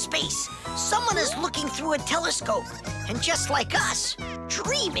deep in space, someone is looking through a telescope, and just like us,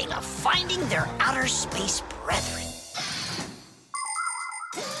 dreaming of finding their outer space brethren.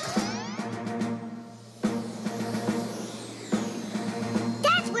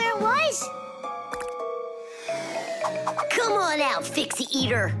 That's where it was. Come on out, Fixie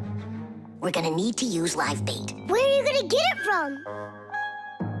Eater. We're gonna need to use live bait. Where are you gonna get it from?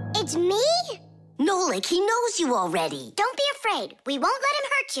 It's me? Nolik, he knows you already. Don't be afraid. We won't let him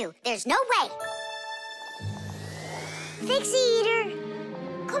hurt you. There's no way. Fixie Eater,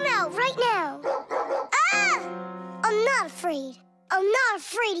 come out right now. Ah! I'm not afraid. I'm not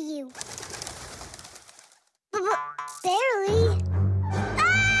afraid of you. Barely.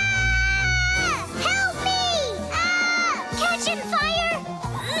 Ah! Help me! Ah! Catching fire!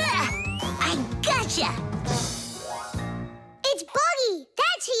 I gotcha! It's Buggy.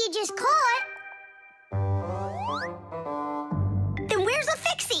 That's who you just caught. Then where's the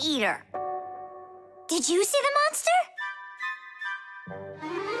Fixie Eater? Did you see the monster?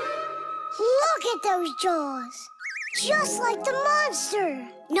 Look at those jaws. Just like the monster.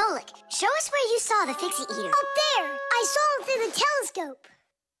 Nolik, show us where you saw the Fixie Eater. Up there. I saw him through the telescope.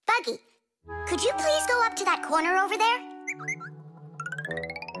 Buggy, could you please go up to that corner over there?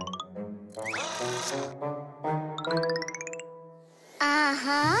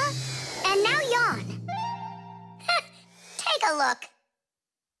 Uh-huh. And now yawn. Take a look.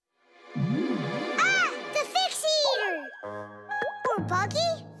 Ah! The Fixie Eater! Or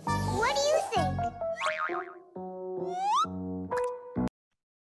Buggy? What do you think?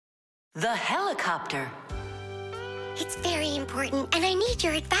 The helicopter. It's very important, and I need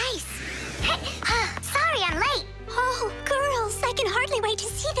your advice. Sorry I'm late. Oh, girls, I can hardly wait to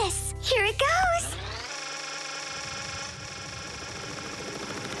see this. Here it goes.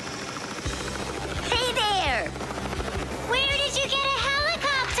 Hey there! Where did you get a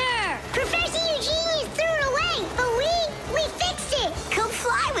helicopter? Professor Eugenius threw it away, but we fixed it. Come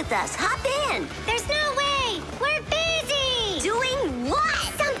fly with us. Hop in. There's no way. We're busy. Doing what?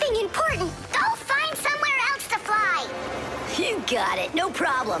 Something important. Go find somewhere else to fly. You got it. No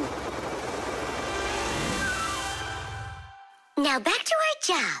problem. Now back to our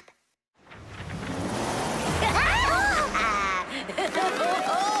job.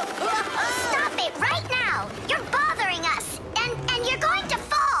 Stop it right now! You're bothering us, and you're going to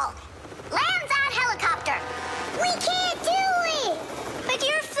fall. Land that helicopter. We can't do it. But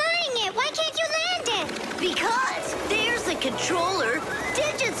you're flying it. Why can't you land it? Because there's the controller.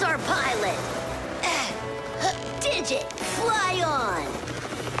 Digit's our pilot. Digit, fly on.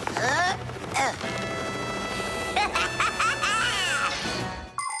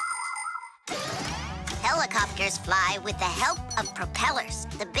 Helicopters fly with the help of propellers.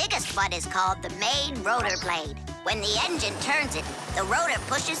 The biggest one is called the main rotor blade. When the engine turns it, the rotor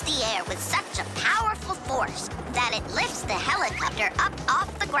pushes the air with such a powerful force that it lifts the helicopter up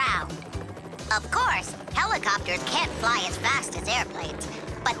off the ground. Of course, helicopters can't fly as fast as airplanes,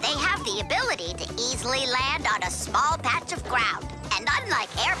 but they have the ability to easily land on a small patch of ground. And unlike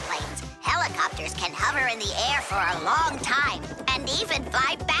airplanes, Helicopters can hover in the air for a long time and even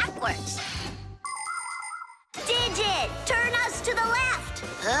fly backwards. Digit, turn us to the left.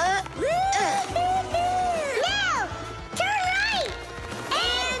 No! Turn right!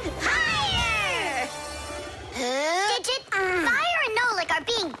 And higher! Digit, Fire and Nolik are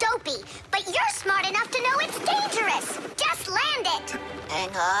being dopey, but you're smart enough to know it's dangerous. Just land it.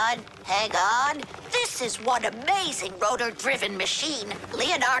 Hang on. This is one amazing rotor-driven machine.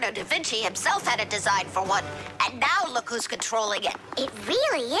 Leonardo da Vinci himself had a design for one, and now look who's controlling it. It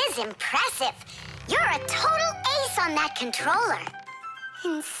really is impressive. You're a total ace on that controller.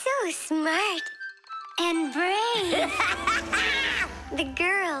 And so smart. And brave. The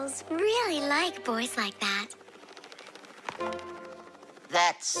girls really like boys like that.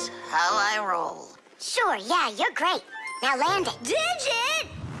 That's how I roll. Sure, yeah, you're great. Now land it. Digit!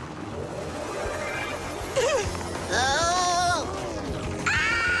 Oh!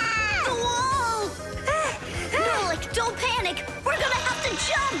 Ah! The wall! Nolik, don't panic. We're gonna have to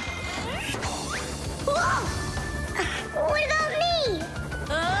jump. Whoa! What about me?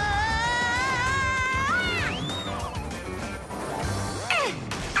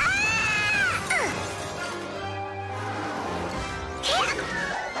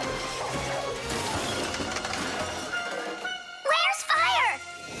 Where's Fire?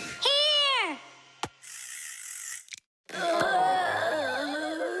 Here!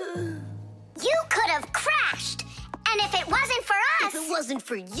 You could have crashed. And if it wasn't for us... If it wasn't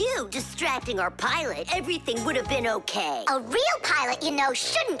for you distracting our pilot, everything would have been okay. A real pilot, you know,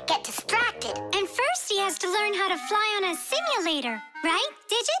 shouldn't get distracted. And first he has to learn how to fly on a simulator, right,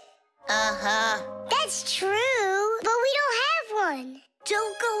 Digit? Uh-huh. That's true, but we don't have one.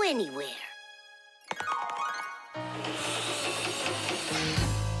 Don't go anywhere.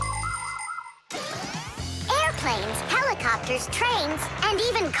 Airplanes, helicopters, trains, and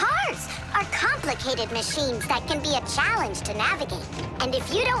even cars are complicated machines that can be a challenge to navigate. And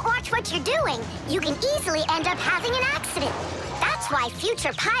if you don't watch what you're doing, you can easily end up having an accident. That's why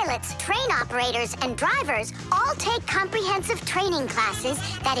future pilots, train operators, and drivers all take comprehensive training classes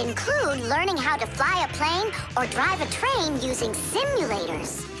that include learning how to fly a plane or drive a train using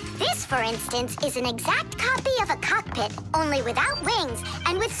simulators. This, for instance, is an exact copy of a cockpit, only without wings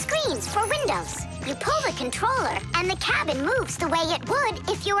and with screens for windows. You pull the controller, and the cabin moves the way it would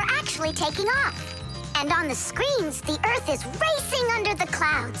if you were actually taking off. And on the screens, the Earth is racing under the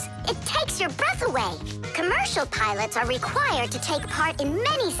clouds. It takes your breath away. Commercial pilots are required to take part in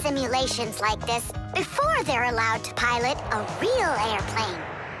many simulations like this before they're allowed to pilot a real airplane.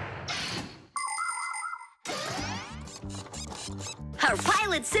 Our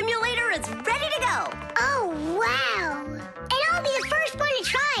pilot simulator is ready to go. Oh, wow. And I'll be the first one to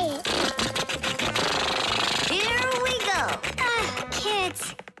try it. Here we go.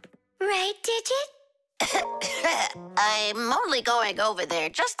 Kids. Right, Digit? I'm only going over there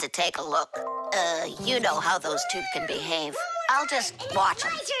just to take a look. You know how those two can behave. I'll just watch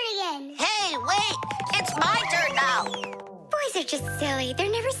them. My turn again. Hey, wait! It's my turn now! Boys are just silly. They're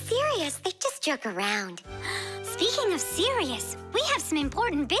never serious. They just joke around. Speaking of serious, we have some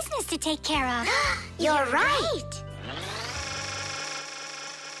important business to take care of. You're right.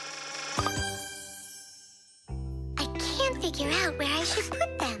 I can't figure out where I should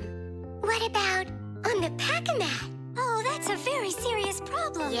put them. What about on the pack-a-mat? Oh, that's a very serious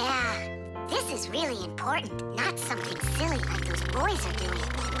problem. Yeah, this is really important, not something silly like those boys are doing.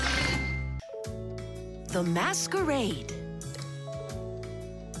 The Masquerade.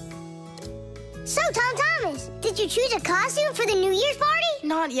 So, Tom Thomas, did you choose a costume for the New Year's party?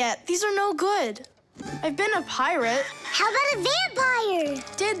 Not yet. These are no good. I've been a pirate. How about a vampire?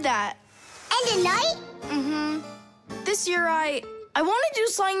 Did that. And a knight? Mm-hmm. This year, I want to do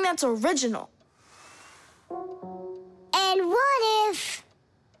something that's original. And what if...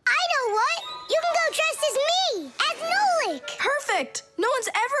 I know what! You can go dressed as me! As Nolik! Perfect! No one's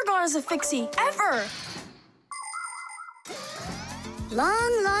ever gone as a Fixie, ever!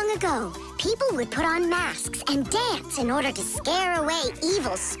 Long, long ago, people would put on masks and dance in order to scare away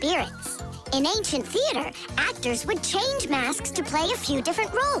evil spirits. In ancient theater, actors would change masks to play a few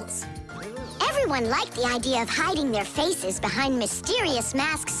different roles. Everyone liked the idea of hiding their faces behind mysterious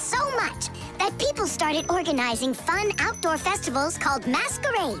masks so much that people started organizing fun outdoor festivals called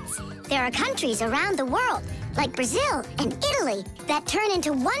masquerades. There are countries around the world, like Brazil and Italy, that turn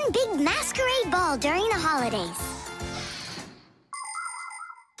into one big masquerade ball during the holidays.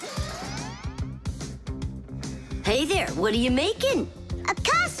 Hey there, what are you making? A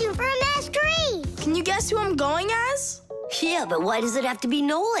costume for a masquerade! Can you guess who I'm going as? Yeah, but why does it have to be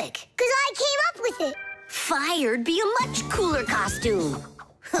Nolik? 'Cause I came up with it. Fire'd be a much cooler costume.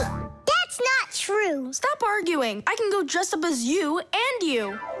 That That's not true. Stop arguing. I can go dressed up as you and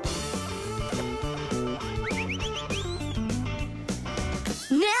you.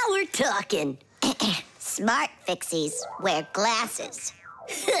 Now we're talking. Smart Fixies wear glasses.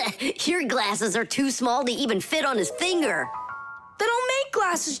 Your glasses are too small to even fit on his finger. They don't make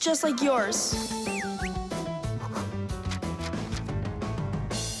glasses just like yours.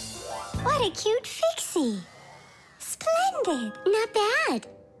 What a cute Fixie. Splendid. Not bad.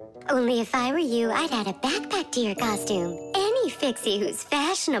 Only if I were you, I'd add a backpack to your costume. Any Fixie who's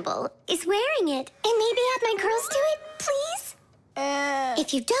fashionable is wearing it. And maybe add my curls to it, please?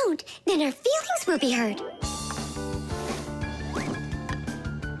 If you don't, then our feelings will be hurt.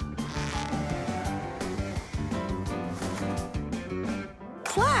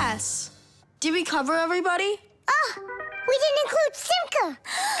 Class. Did we cover everybody? Oh, we didn't include Simka.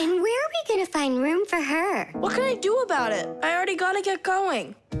 And where are we gonna find room for her? What can I do about it? I already gotta get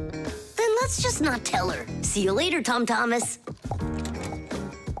going. Then let's just not tell her. See you later, Tom Thomas.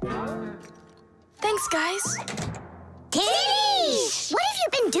 Thanks, guys. Kitty! What have you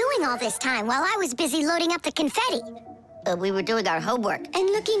been doing all this time while I was busy loading up the confetti? We were doing our homework. And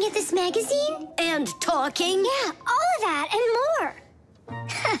looking at this magazine? And talking. Yeah, all of that and more.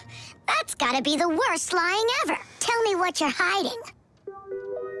 That's gotta be the worst lying ever. Tell me what you're hiding.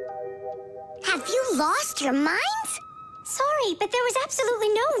 Have you lost your minds? Sorry, but there was absolutely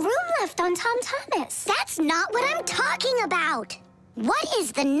no room left on Tom Thomas. That's not what I'm talking about. What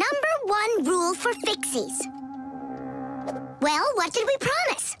is the #1 rule for Fixies? Well, what did we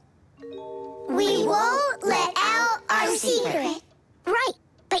promise? We won't let out our secret. Right,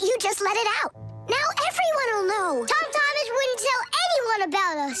 but you just let it out. Now everyone will know. Tom Thomas wouldn't tell anyone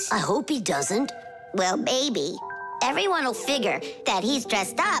about us. I hope he doesn't. Well, maybe. Everyone will figure that he's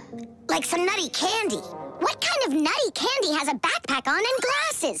dressed up Like some nutty candy. What kind of nutty candy has a backpack on and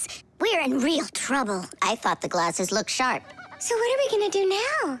glasses? We're in real trouble. I thought the glasses looked sharp. So what are we gonna do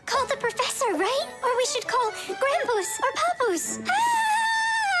now? Call the professor, right? Or we should call Grandpus or Papus.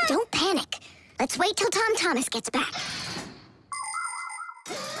 Ah! Don't panic. Let's wait till Tom Thomas gets back.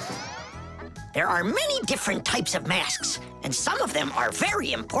 There are many different types of masks, and some of them are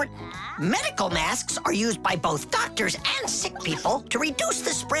very important. Medical masks are used by both doctors and sick people to reduce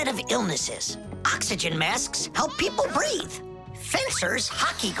the spread of illnesses. Oxygen masks help people breathe. Fencers,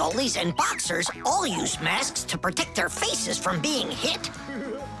 hockey goalies, and boxers all use masks to protect their faces from being hit.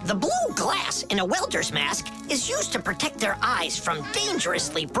 The blue glass in a welder's mask is used to protect their eyes from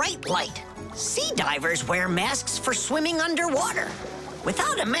dangerously bright light. Sea divers wear masks for swimming underwater.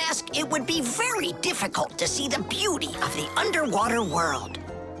 Without a mask, it would be very difficult to see the beauty of the underwater world.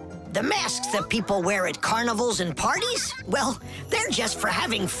 The masks that people wear at carnivals and parties, well, they're just for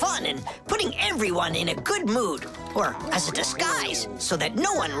having fun and putting everyone in a good mood, or as a disguise, so that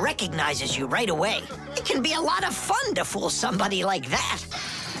no one recognizes you right away. It can be a lot of fun to fool somebody like that.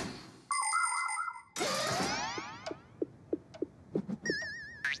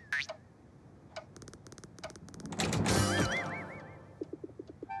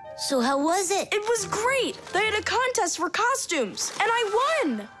 So how was it? It was great. They had a contest for costumes, and I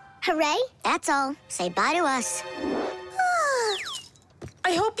won. Hooray, that's all. Say bye to us.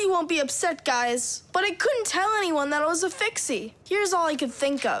 I hope you won't be upset, guys, but I couldn't tell anyone that I was a Fixie. Here's all I could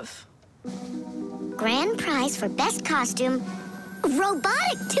think of. Grand prize for best costume,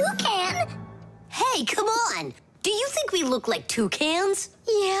 robotic toucan. Hey, come on. Do you think we look like toucans?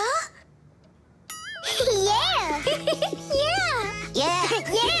 Yeah? Yeah. Yeah.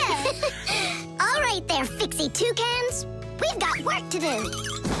 All right there, Fixie toucans. We've got work to do.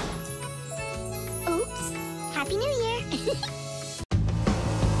 Oops. Happy New Year.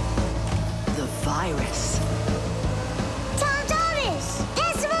 The virus. Tom Thomas!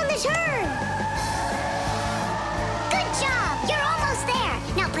 Pass him on the turn! Good job! You're almost there.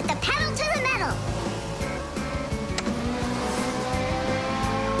 Now put the pedal to the metal.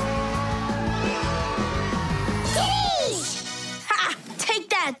 Kitties! Ha! Take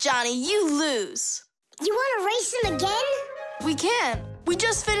that, Johnny. You lose. You want to race him again? We can. We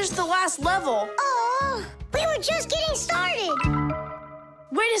just finished the last level. Oh, we were just getting started.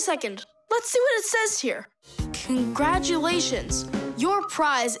 Wait a second. Let's see what it says here. Congratulations. Your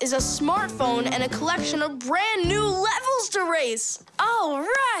prize is a smartphone and a collection of brand new levels to race. All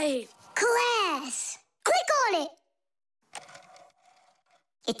right. Class, click on it.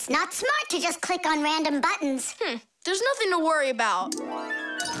 It's not smart to just click on random buttons. There's nothing to worry about.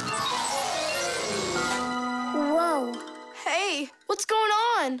 Whoa. Hey, what's going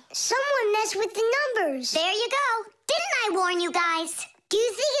on? Someone messed with the numbers. There you go. Didn't I warn you guys? Do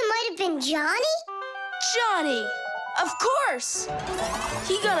you think it might have been Johnny? Johnny! Of course!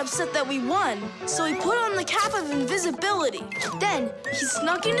 He got upset that we won, so he put on the cap of invisibility. Then he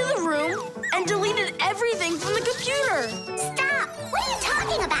snuck into the room and deleted everything from the computer. Stop! What are you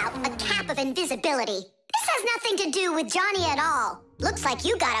talking about? A cap of invisibility? This has nothing to do with Johnny at all. Looks like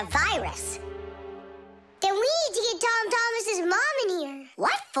you got a virus. Then we need to get Tom Thomas's mom in here.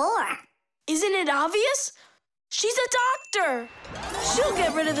 What for? Isn't it obvious? She's a doctor. She'll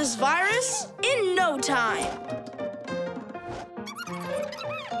get rid of this virus in no time.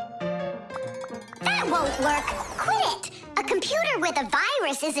 That won't work. Quit it. A computer with a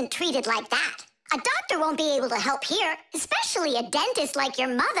virus isn't treated like that. A doctor won't be able to help here, especially a dentist like your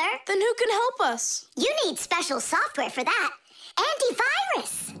mother. Then who can help us? You need special software for that.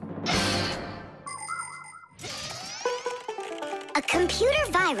 Antivirus. A computer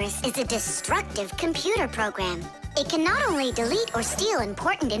virus is a destructive computer program. It can not only delete or steal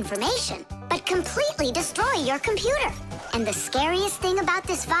important information, but completely destroy your computer. And the scariest thing about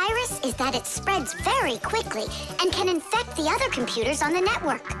this virus is that it spreads very quickly and can infect the other computers on the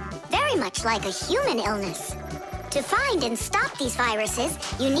network, very much like a human illness. To find and stop these viruses,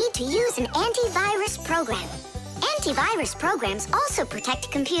 you need to use an antivirus program. Antivirus programs also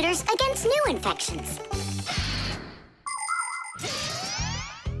protect computers against new infections.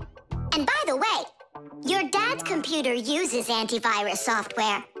 And by the way, your dad's computer uses antivirus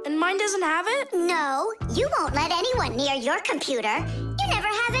software. And mine doesn't have it? No, you won't let anyone near your computer. You never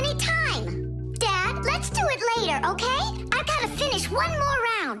have any time. Dad, let's do it later, okay? I've got to finish one more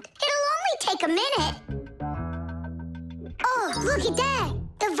round. It'll only take a minute. Oh, look at that.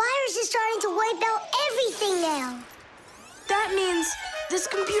 The virus is starting to wipe out everything now. That means this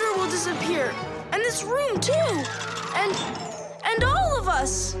computer will disappear. And this room, too. And all of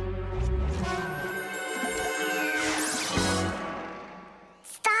us.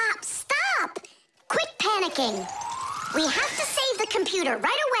 Stop! Quit panicking. We have to save the computer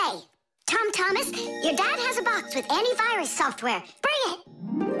right away. Tom Thomas, your dad has a box with antivirus software. Bring it.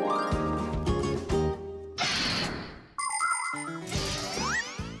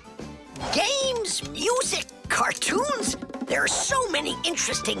 Games, music, cartoons. There are so many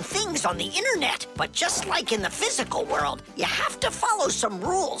interesting things on the internet, but just like in the physical world, you have to follow some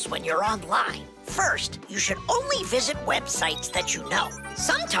rules when you're online. First, you should only visit websites that you know.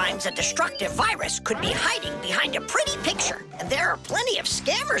 Sometimes a destructive virus could be hiding behind a pretty picture, and there are plenty of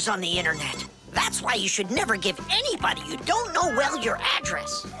scammers on the internet. That's why you should never give anybody you don't know well your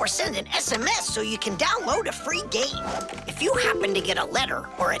address, or send an SMS so you can download a free game. If you happen to get a letter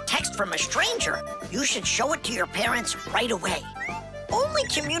or a text from a stranger, you should show it to your parents right away. Only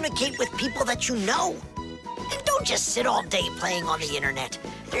communicate with people that you know. And don't just sit all day playing on the internet.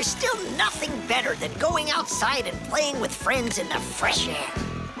 There's still nothing better than going outside and playing with friends in the fresh air.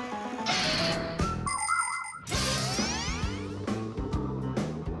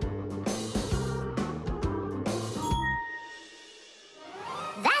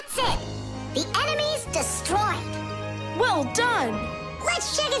 That's it. The enemy's destroyed. Well done.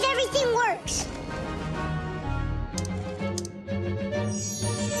 Let's check if everything works.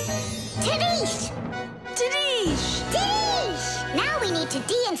 Tadish! Now we need to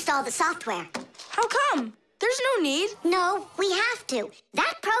deinstall the software. How come? There's no need. No, we have to.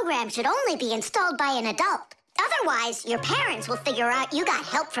 That program should only be installed by an adult. Otherwise, your parents will figure out you got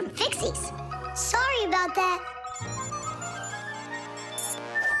help from Fixies. Sorry about that.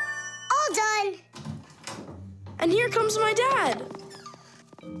 All done. And here comes my dad.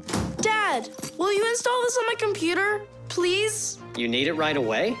 Dad, will you install this on my computer, please? You need it right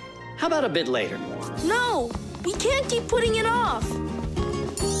away? How about a bit later? No, we can't keep putting it off.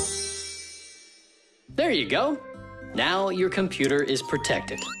 There you go. Now your computer is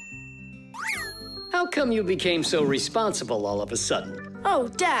protected. How come you became so responsible all of a sudden? Oh,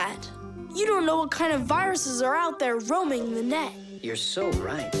 Dad, you don't know what kind of viruses are out there roaming the net. You're so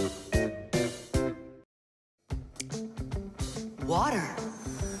right. Water.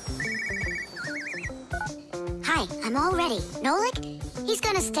 Hi, I'm all ready. Nolik? He's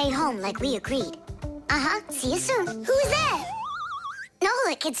gonna stay home like we agreed. Uh-huh, see you soon. Who's that?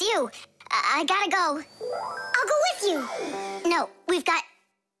 Nolik, it's you. I gotta go. I'll go with you. No, we've got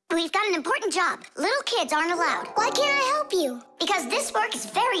an important job. Little kids aren't allowed. Why can't I help you? Because this work is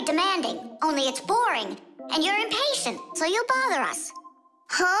very demanding, only it's boring. And you're impatient, so you'll bother us.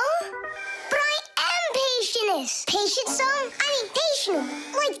 Huh? But I am patientest. Patient, son? I mean patient.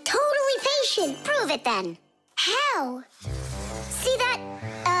 Like totally patient. Prove it then. How? See that,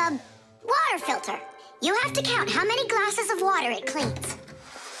 water filter? You have to count how many glasses of water it cleans.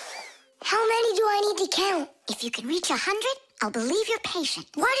 How many do I need to count? If you can reach 100, I'll believe you're patient.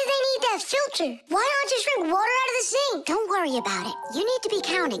 Why do they need that filter? Why not just drink water out of the sink? Don't worry about it. You need to be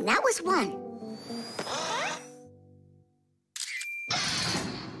counting. That was 1.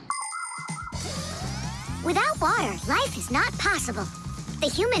 Without water, life is not possible. The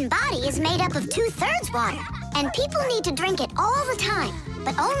human body is made up of 2/3 water, and people need to drink it all the time,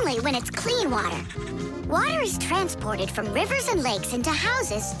 but only when it's clean water. Water is transported from rivers and lakes into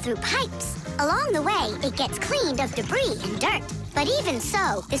houses through pipes. Along the way, it gets cleaned of debris and dirt. But even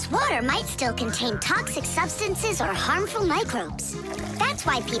so, this water might still contain toxic substances or harmful microbes. That's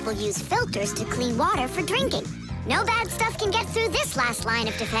why people use filters to clean water for drinking. No bad stuff can get through this last line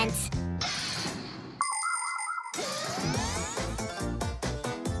of defense.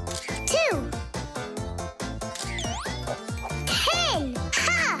 2. 10.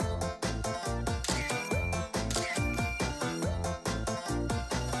 Ha!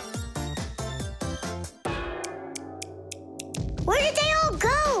 Where did they all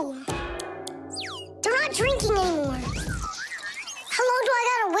go? They're not drinking anymore. How long do I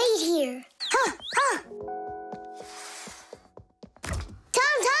gotta wait here?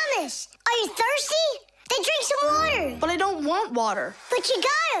 Tom Thomas, are you thirsty? Then drink some water. But I don't want water. But you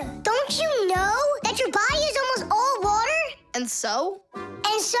gotta. Don't you know that your body is almost all water? And so?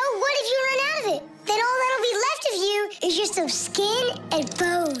 And so what if you run out of it? Then all that'll be left of you is just some skin and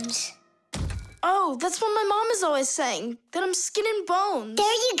bones. Oh, that's what my mom is always saying, that I'm skin and bones.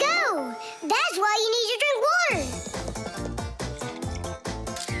 There you go. That's why you need to drink water.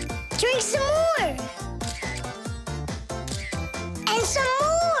 Drink some more. And some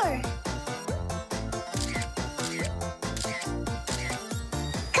more.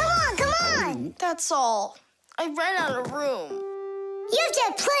 Come on. That's all. I ran out of room. You have to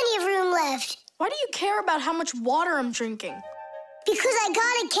have plenty of room left. Why do you care about how much water I'm drinking? Because I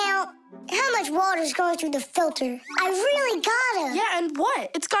gotta count how much water's going through the filter. I really gotta. Yeah, and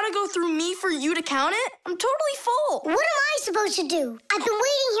what? It's gotta go through me for you to count it? I'm totally full. What am I supposed to do? I've been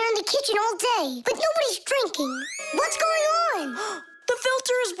waiting here in the kitchen all day, but nobody's drinking. What's going on? The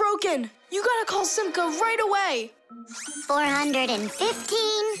filter is broken. You gotta call Simca right away. 415,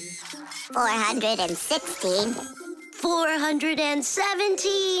 416, 417,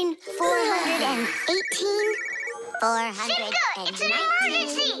 418, 419. Simca, it's an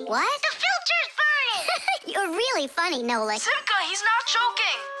emergency! What? The filter's burning! You're really funny, Nolik. Simca, he's not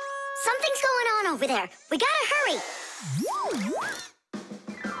joking. Something's going on over there. We gotta hurry.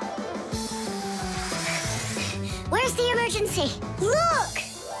 Where's the emergency? Look!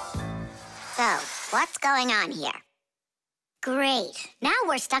 So, what's going on here? Great. Now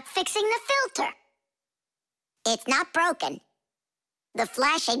we're stuck fixing the filter. It's not broken. The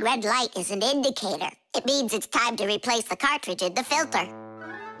flashing red light is an indicator. It means it's time to replace the cartridge in the filter.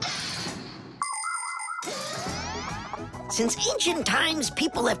 Since ancient times,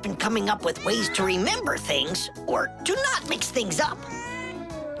 people have been coming up with ways to remember things or to not mix things up.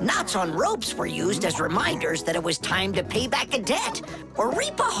 Knots on ropes were used as reminders that it was time to pay back a debt or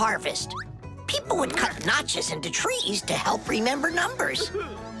reap a harvest. People would cut notches into trees to help remember numbers.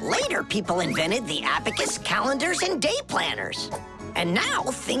 Later, people invented the abacus, calendars, and day planners. And now,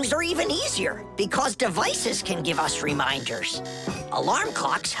 things are even easier because devices can give us reminders. Alarm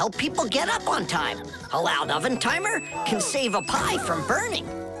clocks help people get up on time. A loud oven timer can save a pie from burning.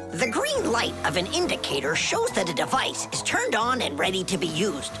 The green light of an indicator shows that a device is turned on and ready to be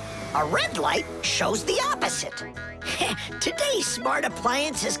used. A red light shows the opposite. Today's smart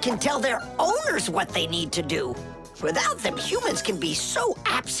appliances can tell their owners what they need to do. Without them, humans can be so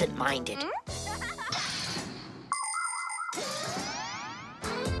absent-minded.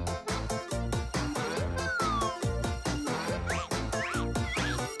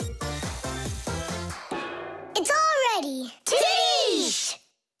 It's all ready. Teesh!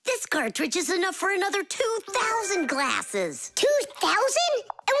 This cartridge is enough for another 2,000 glasses. 2,000?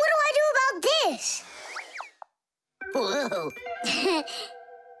 And what do I do about this? Whoa.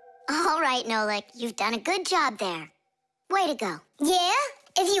 All right, Nolik, you've done a good job there. Way to go. Yeah?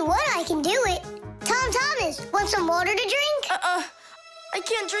 If you want, I can do it. Tom Thomas, want some water to drink? I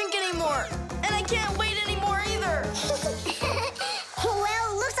can't drink anymore. And I can't wait anymore either.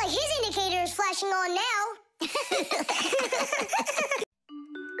 Well, looks like his indicator is flashing on now.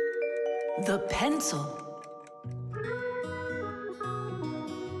 The pencil.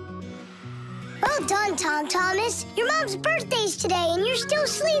 Well done, Tom Thomas. Your mom's birthday's today and you're still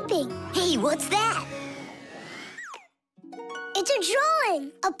sleeping. Hey, what's that? It's a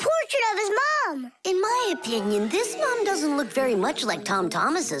drawing, a portrait of his mom. In my opinion, this mom doesn't look very much like Tom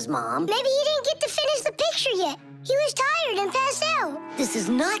Thomas's mom. Maybe he didn't get to finish the picture yet. He was tired and passed out. This is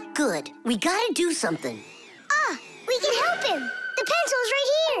not good. We gotta do something. Ah, We can help him. The pencil's right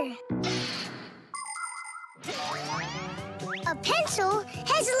here. A pencil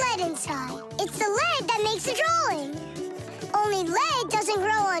has lead inside. It's the lead that makes the drawing. Only lead doesn't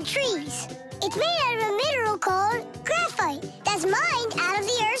grow on trees. It's made out of a mineral called graphite that's mined out of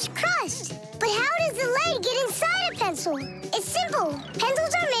the Earth's crust. But how does the lead get inside a pencil? It's simple.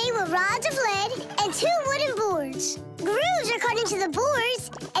 Pencils are made with rods of lead and 2 wooden boards. Grooves are cut into the boards,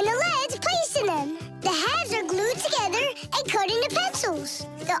 and the lead's placed in them. The halves are glued together and cut into pencils.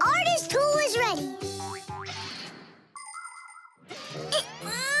 The artist's tool is ready.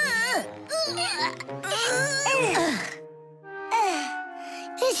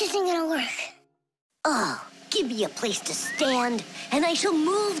 This isn't gonna work. Oh, give me a place to stand, and I shall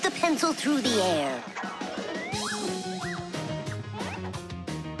move the pencil through the air.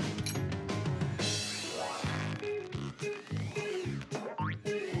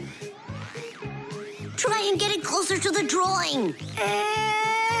 Try and get it closer to the drawing.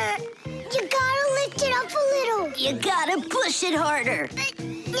 You gotta lift it up a little. You gotta push it harder.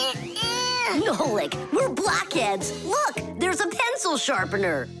 Nolik, we're blockheads. Look, there's a pencil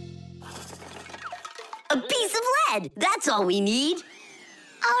sharpener. A piece of lead. That's all we need.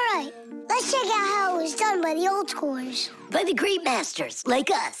 All right, let's check out how it was done by the old schoolers. By the great masters, like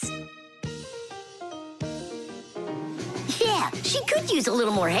us. Yeah, she could use a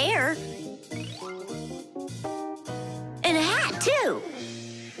little more hair. And a hat, too.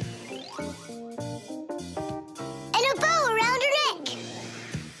 And a bow around her neck.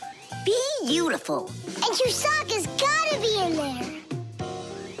 Beautiful. And your sock has gotta be in there.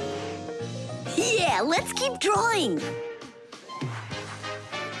 Yeah, let's keep drawing.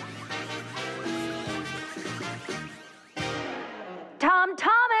 Tom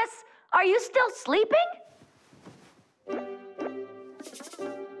Thomas, are you still sleeping?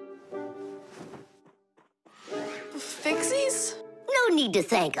 Fixies? No need to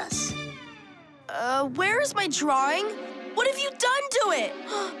thank us. Where is my drawing? What have you done to it?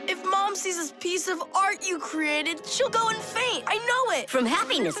 If Mom sees this piece of art you created, she'll go and faint. I know it. From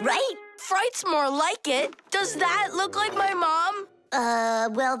happiness, right? Fright's more like it. Does that look like my mom?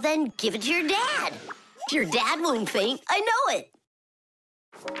 Well then give it to your dad. Your dad won't faint. I know it.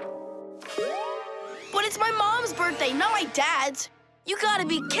 But it's my mom's birthday, not my dad's. You gotta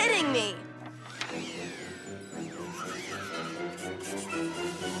be kidding me.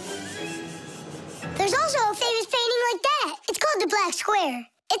 There's also a famous painting like that. It's called the Black Square.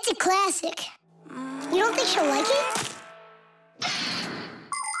 It's a classic. You don't think she'll like it?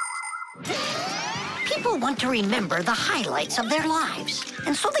 People want to remember the highlights of their lives.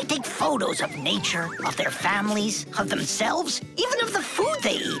 And so they take photos of nature, of their families, of themselves, even of the food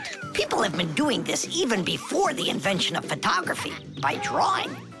they eat. People have been doing this even before the invention of photography, by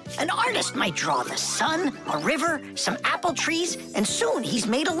drawing. An artist might draw the sun, a river, some apple trees, and soon he's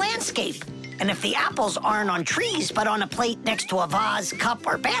made a landscape. And if the apples aren't on trees but on a plate next to a vase, cup,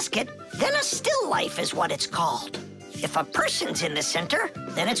 or basket, then a still life is what it's called. If a person's in the center,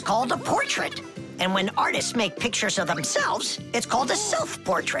 then it's called a portrait. And when artists make pictures of themselves, it's called a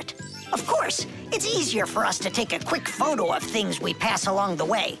self-portrait. Of course, it's easier for us to take a quick photo of things we pass along the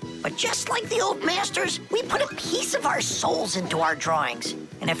way. But just like the old masters, we put a piece of our souls into our drawings.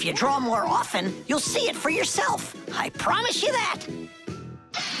 And if you draw more often, you'll see it for yourself. I promise you that.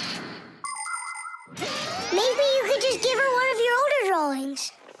 Maybe you could just give her one of your older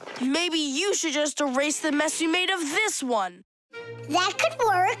drawings. Maybe you should just erase the mess you made of this one. That could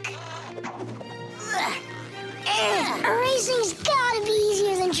work. Erasing's gotta be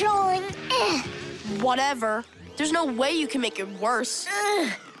easier than drawing. Whatever. There's no way you can make it worse.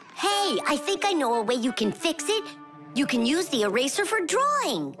 Hey, I think I know a way you can fix it. You can use the eraser for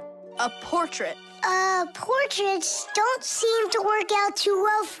drawing. A portrait. Portraits don't seem to work out too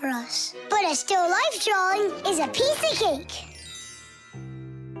well for us. But a still life drawing is a piece of cake.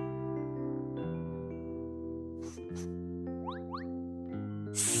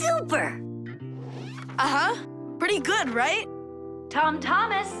 Super! Uh-huh. Pretty good, right? Tom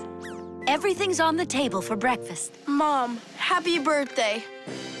Thomas, everything's on the table for breakfast. Mom, happy birthday.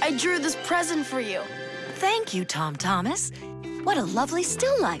 I drew this present for you. Thank you, Tom Thomas. What a lovely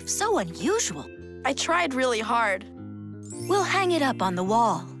still life, so unusual. I tried really hard. We'll hang it up on the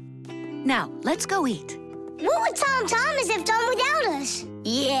wall. Now, let's go eat. What would Tom Thomas have done without us?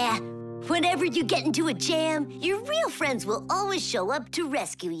 Yeah, whenever you get into a jam, your real friends will always show up to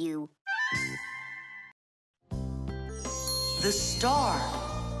rescue you. The star.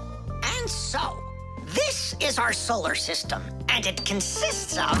 And so, this is our solar system, and it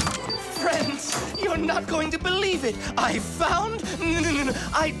consists of... Friends, you're not going to believe it. I found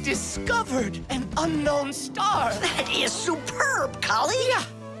I discovered an unknown star. That is superb, Collie. Yeah,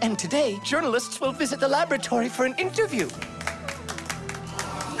 and today, journalists will visit the laboratory for an interview.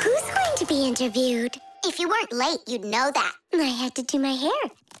 Who's going to be interviewed? If you weren't late, you'd know that. I had to do my hair.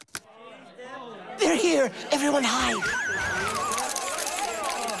 They're here. Everyone hide.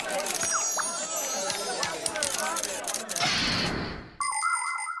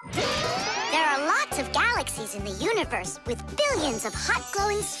 There are lots of galaxies in the universe with billions of hot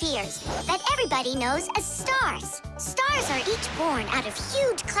glowing spheres that everybody knows as stars. Stars are each born out of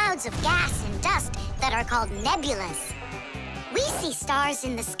huge clouds of gas and dust that are called nebulas. We see stars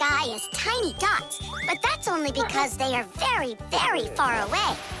in the sky as tiny dots, but that's only because they are very, very far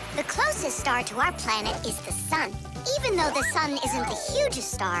away. The closest star to our planet is the sun. Even though the sun isn't the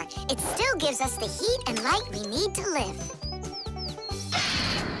hugest star, it still gives us the heat and light we need to live.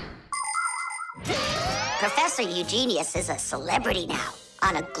 Professor Eugenius is a celebrity now,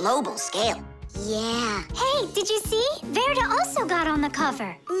 on a global scale. Yeah. Hey, did you see? Verda also got on the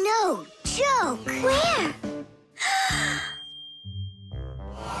cover. No joke. Where?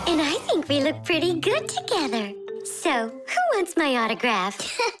 And I think we look pretty good together. So, who wants my autograph?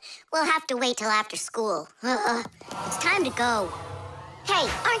 We'll have to wait till after school. It's time to go. Hey,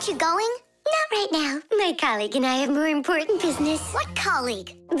 aren't you going? Not right now. My colleague and I have more important business. What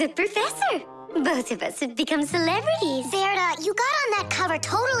colleague? The professor. Both of us have become celebrities. Verda, you got on that cover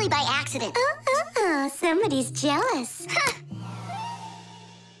totally by accident. Somebody's jealous.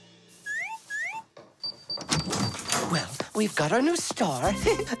 Well, we've got our new star.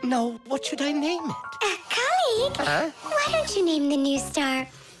 Now, what should I name it? Colleague, why don't you name the new star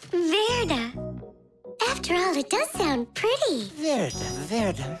Verda? After all, it does sound pretty.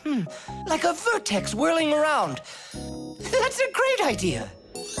 Verda. Like a vertex whirling around. That's a great idea.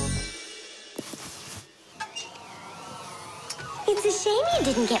 It's a shame you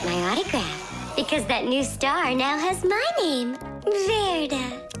didn't get my autograph, because that new star now has my name,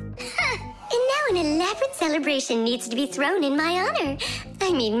 Verda. And now an elaborate celebration needs to be thrown in my honor.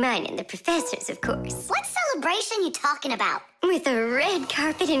 I mean, mine and the professor's, of course. What celebration you talking about? With a red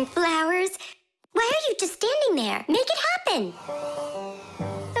carpet and flowers. Why are you just standing there? Make it happen.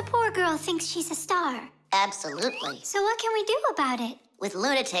 The poor girl thinks she's a star. Absolutely. So what can we do about it? With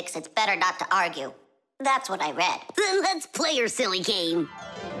lunatics, it's better not to argue. That's what I read. Then let's play your silly game.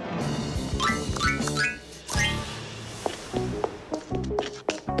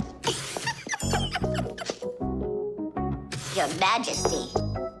 Your Majesty,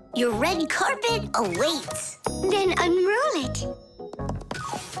 your red carpet awaits. Then unroll it.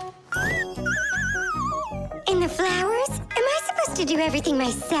 And the flowers? Am I supposed to do everything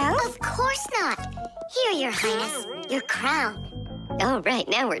myself? Of course not. Here, Your Highness, your crown. Oh, right,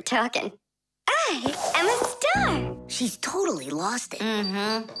 now we're talking. I am a star. She's totally lost it.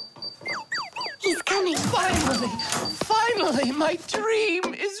 He's coming. Finally, my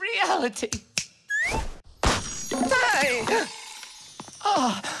dream is reality. Hi!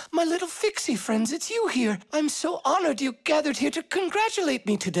 My little Fixie friends, it's you here. I'm so honored you gathered here to congratulate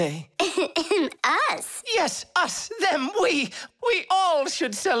me today. Us? Yes, us, them, we all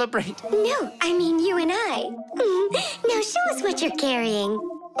should celebrate. No, I mean you and I. Now show us what you're carrying.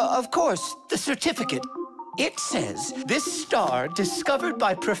 Of course, the certificate. It says, this star, discovered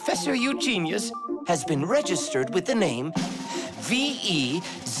by Professor Eugenius, has been registered with the name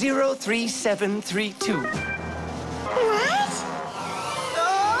VE03732. What?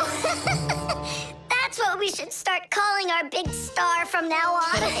 Oh, that's what we should start calling our big star from now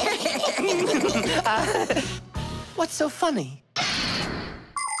on. What's so funny?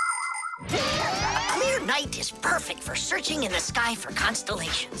 Night is perfect for searching in the sky for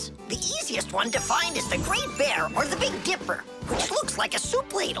constellations. The easiest one to find is the Great Bear or the Big Dipper, which looks like a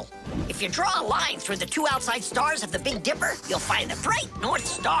soup ladle. If you draw a line through the two outside stars of the Big Dipper, you'll find the bright North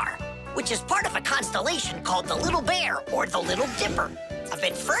Star, which is part of a constellation called the Little Bear or the Little Dipper. A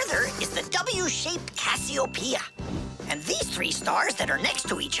bit further is the W-shaped Cassiopeia. And these three stars that are next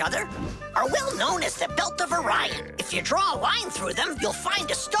to each other are well known as the Belt of Orion. If you draw a line through them, you'll find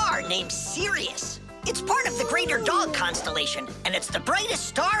a star named Sirius. It's part of the Greater Dog constellation, and it's the brightest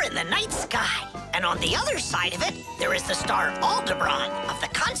star in the night sky. And on the other side of it, there is the star Aldebaran of the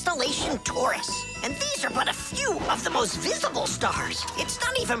constellation Taurus. And these are but a few of the most visible stars. It's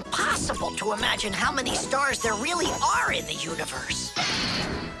not even possible to imagine how many stars there really are in the universe.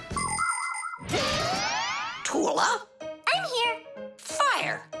 Tula? I'm here.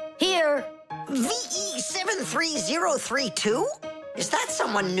 Fire? Here. VE73032? Is that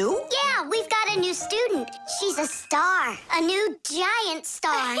someone new? Yeah, we've got a new student. She's a star. A new giant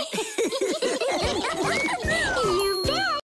star. You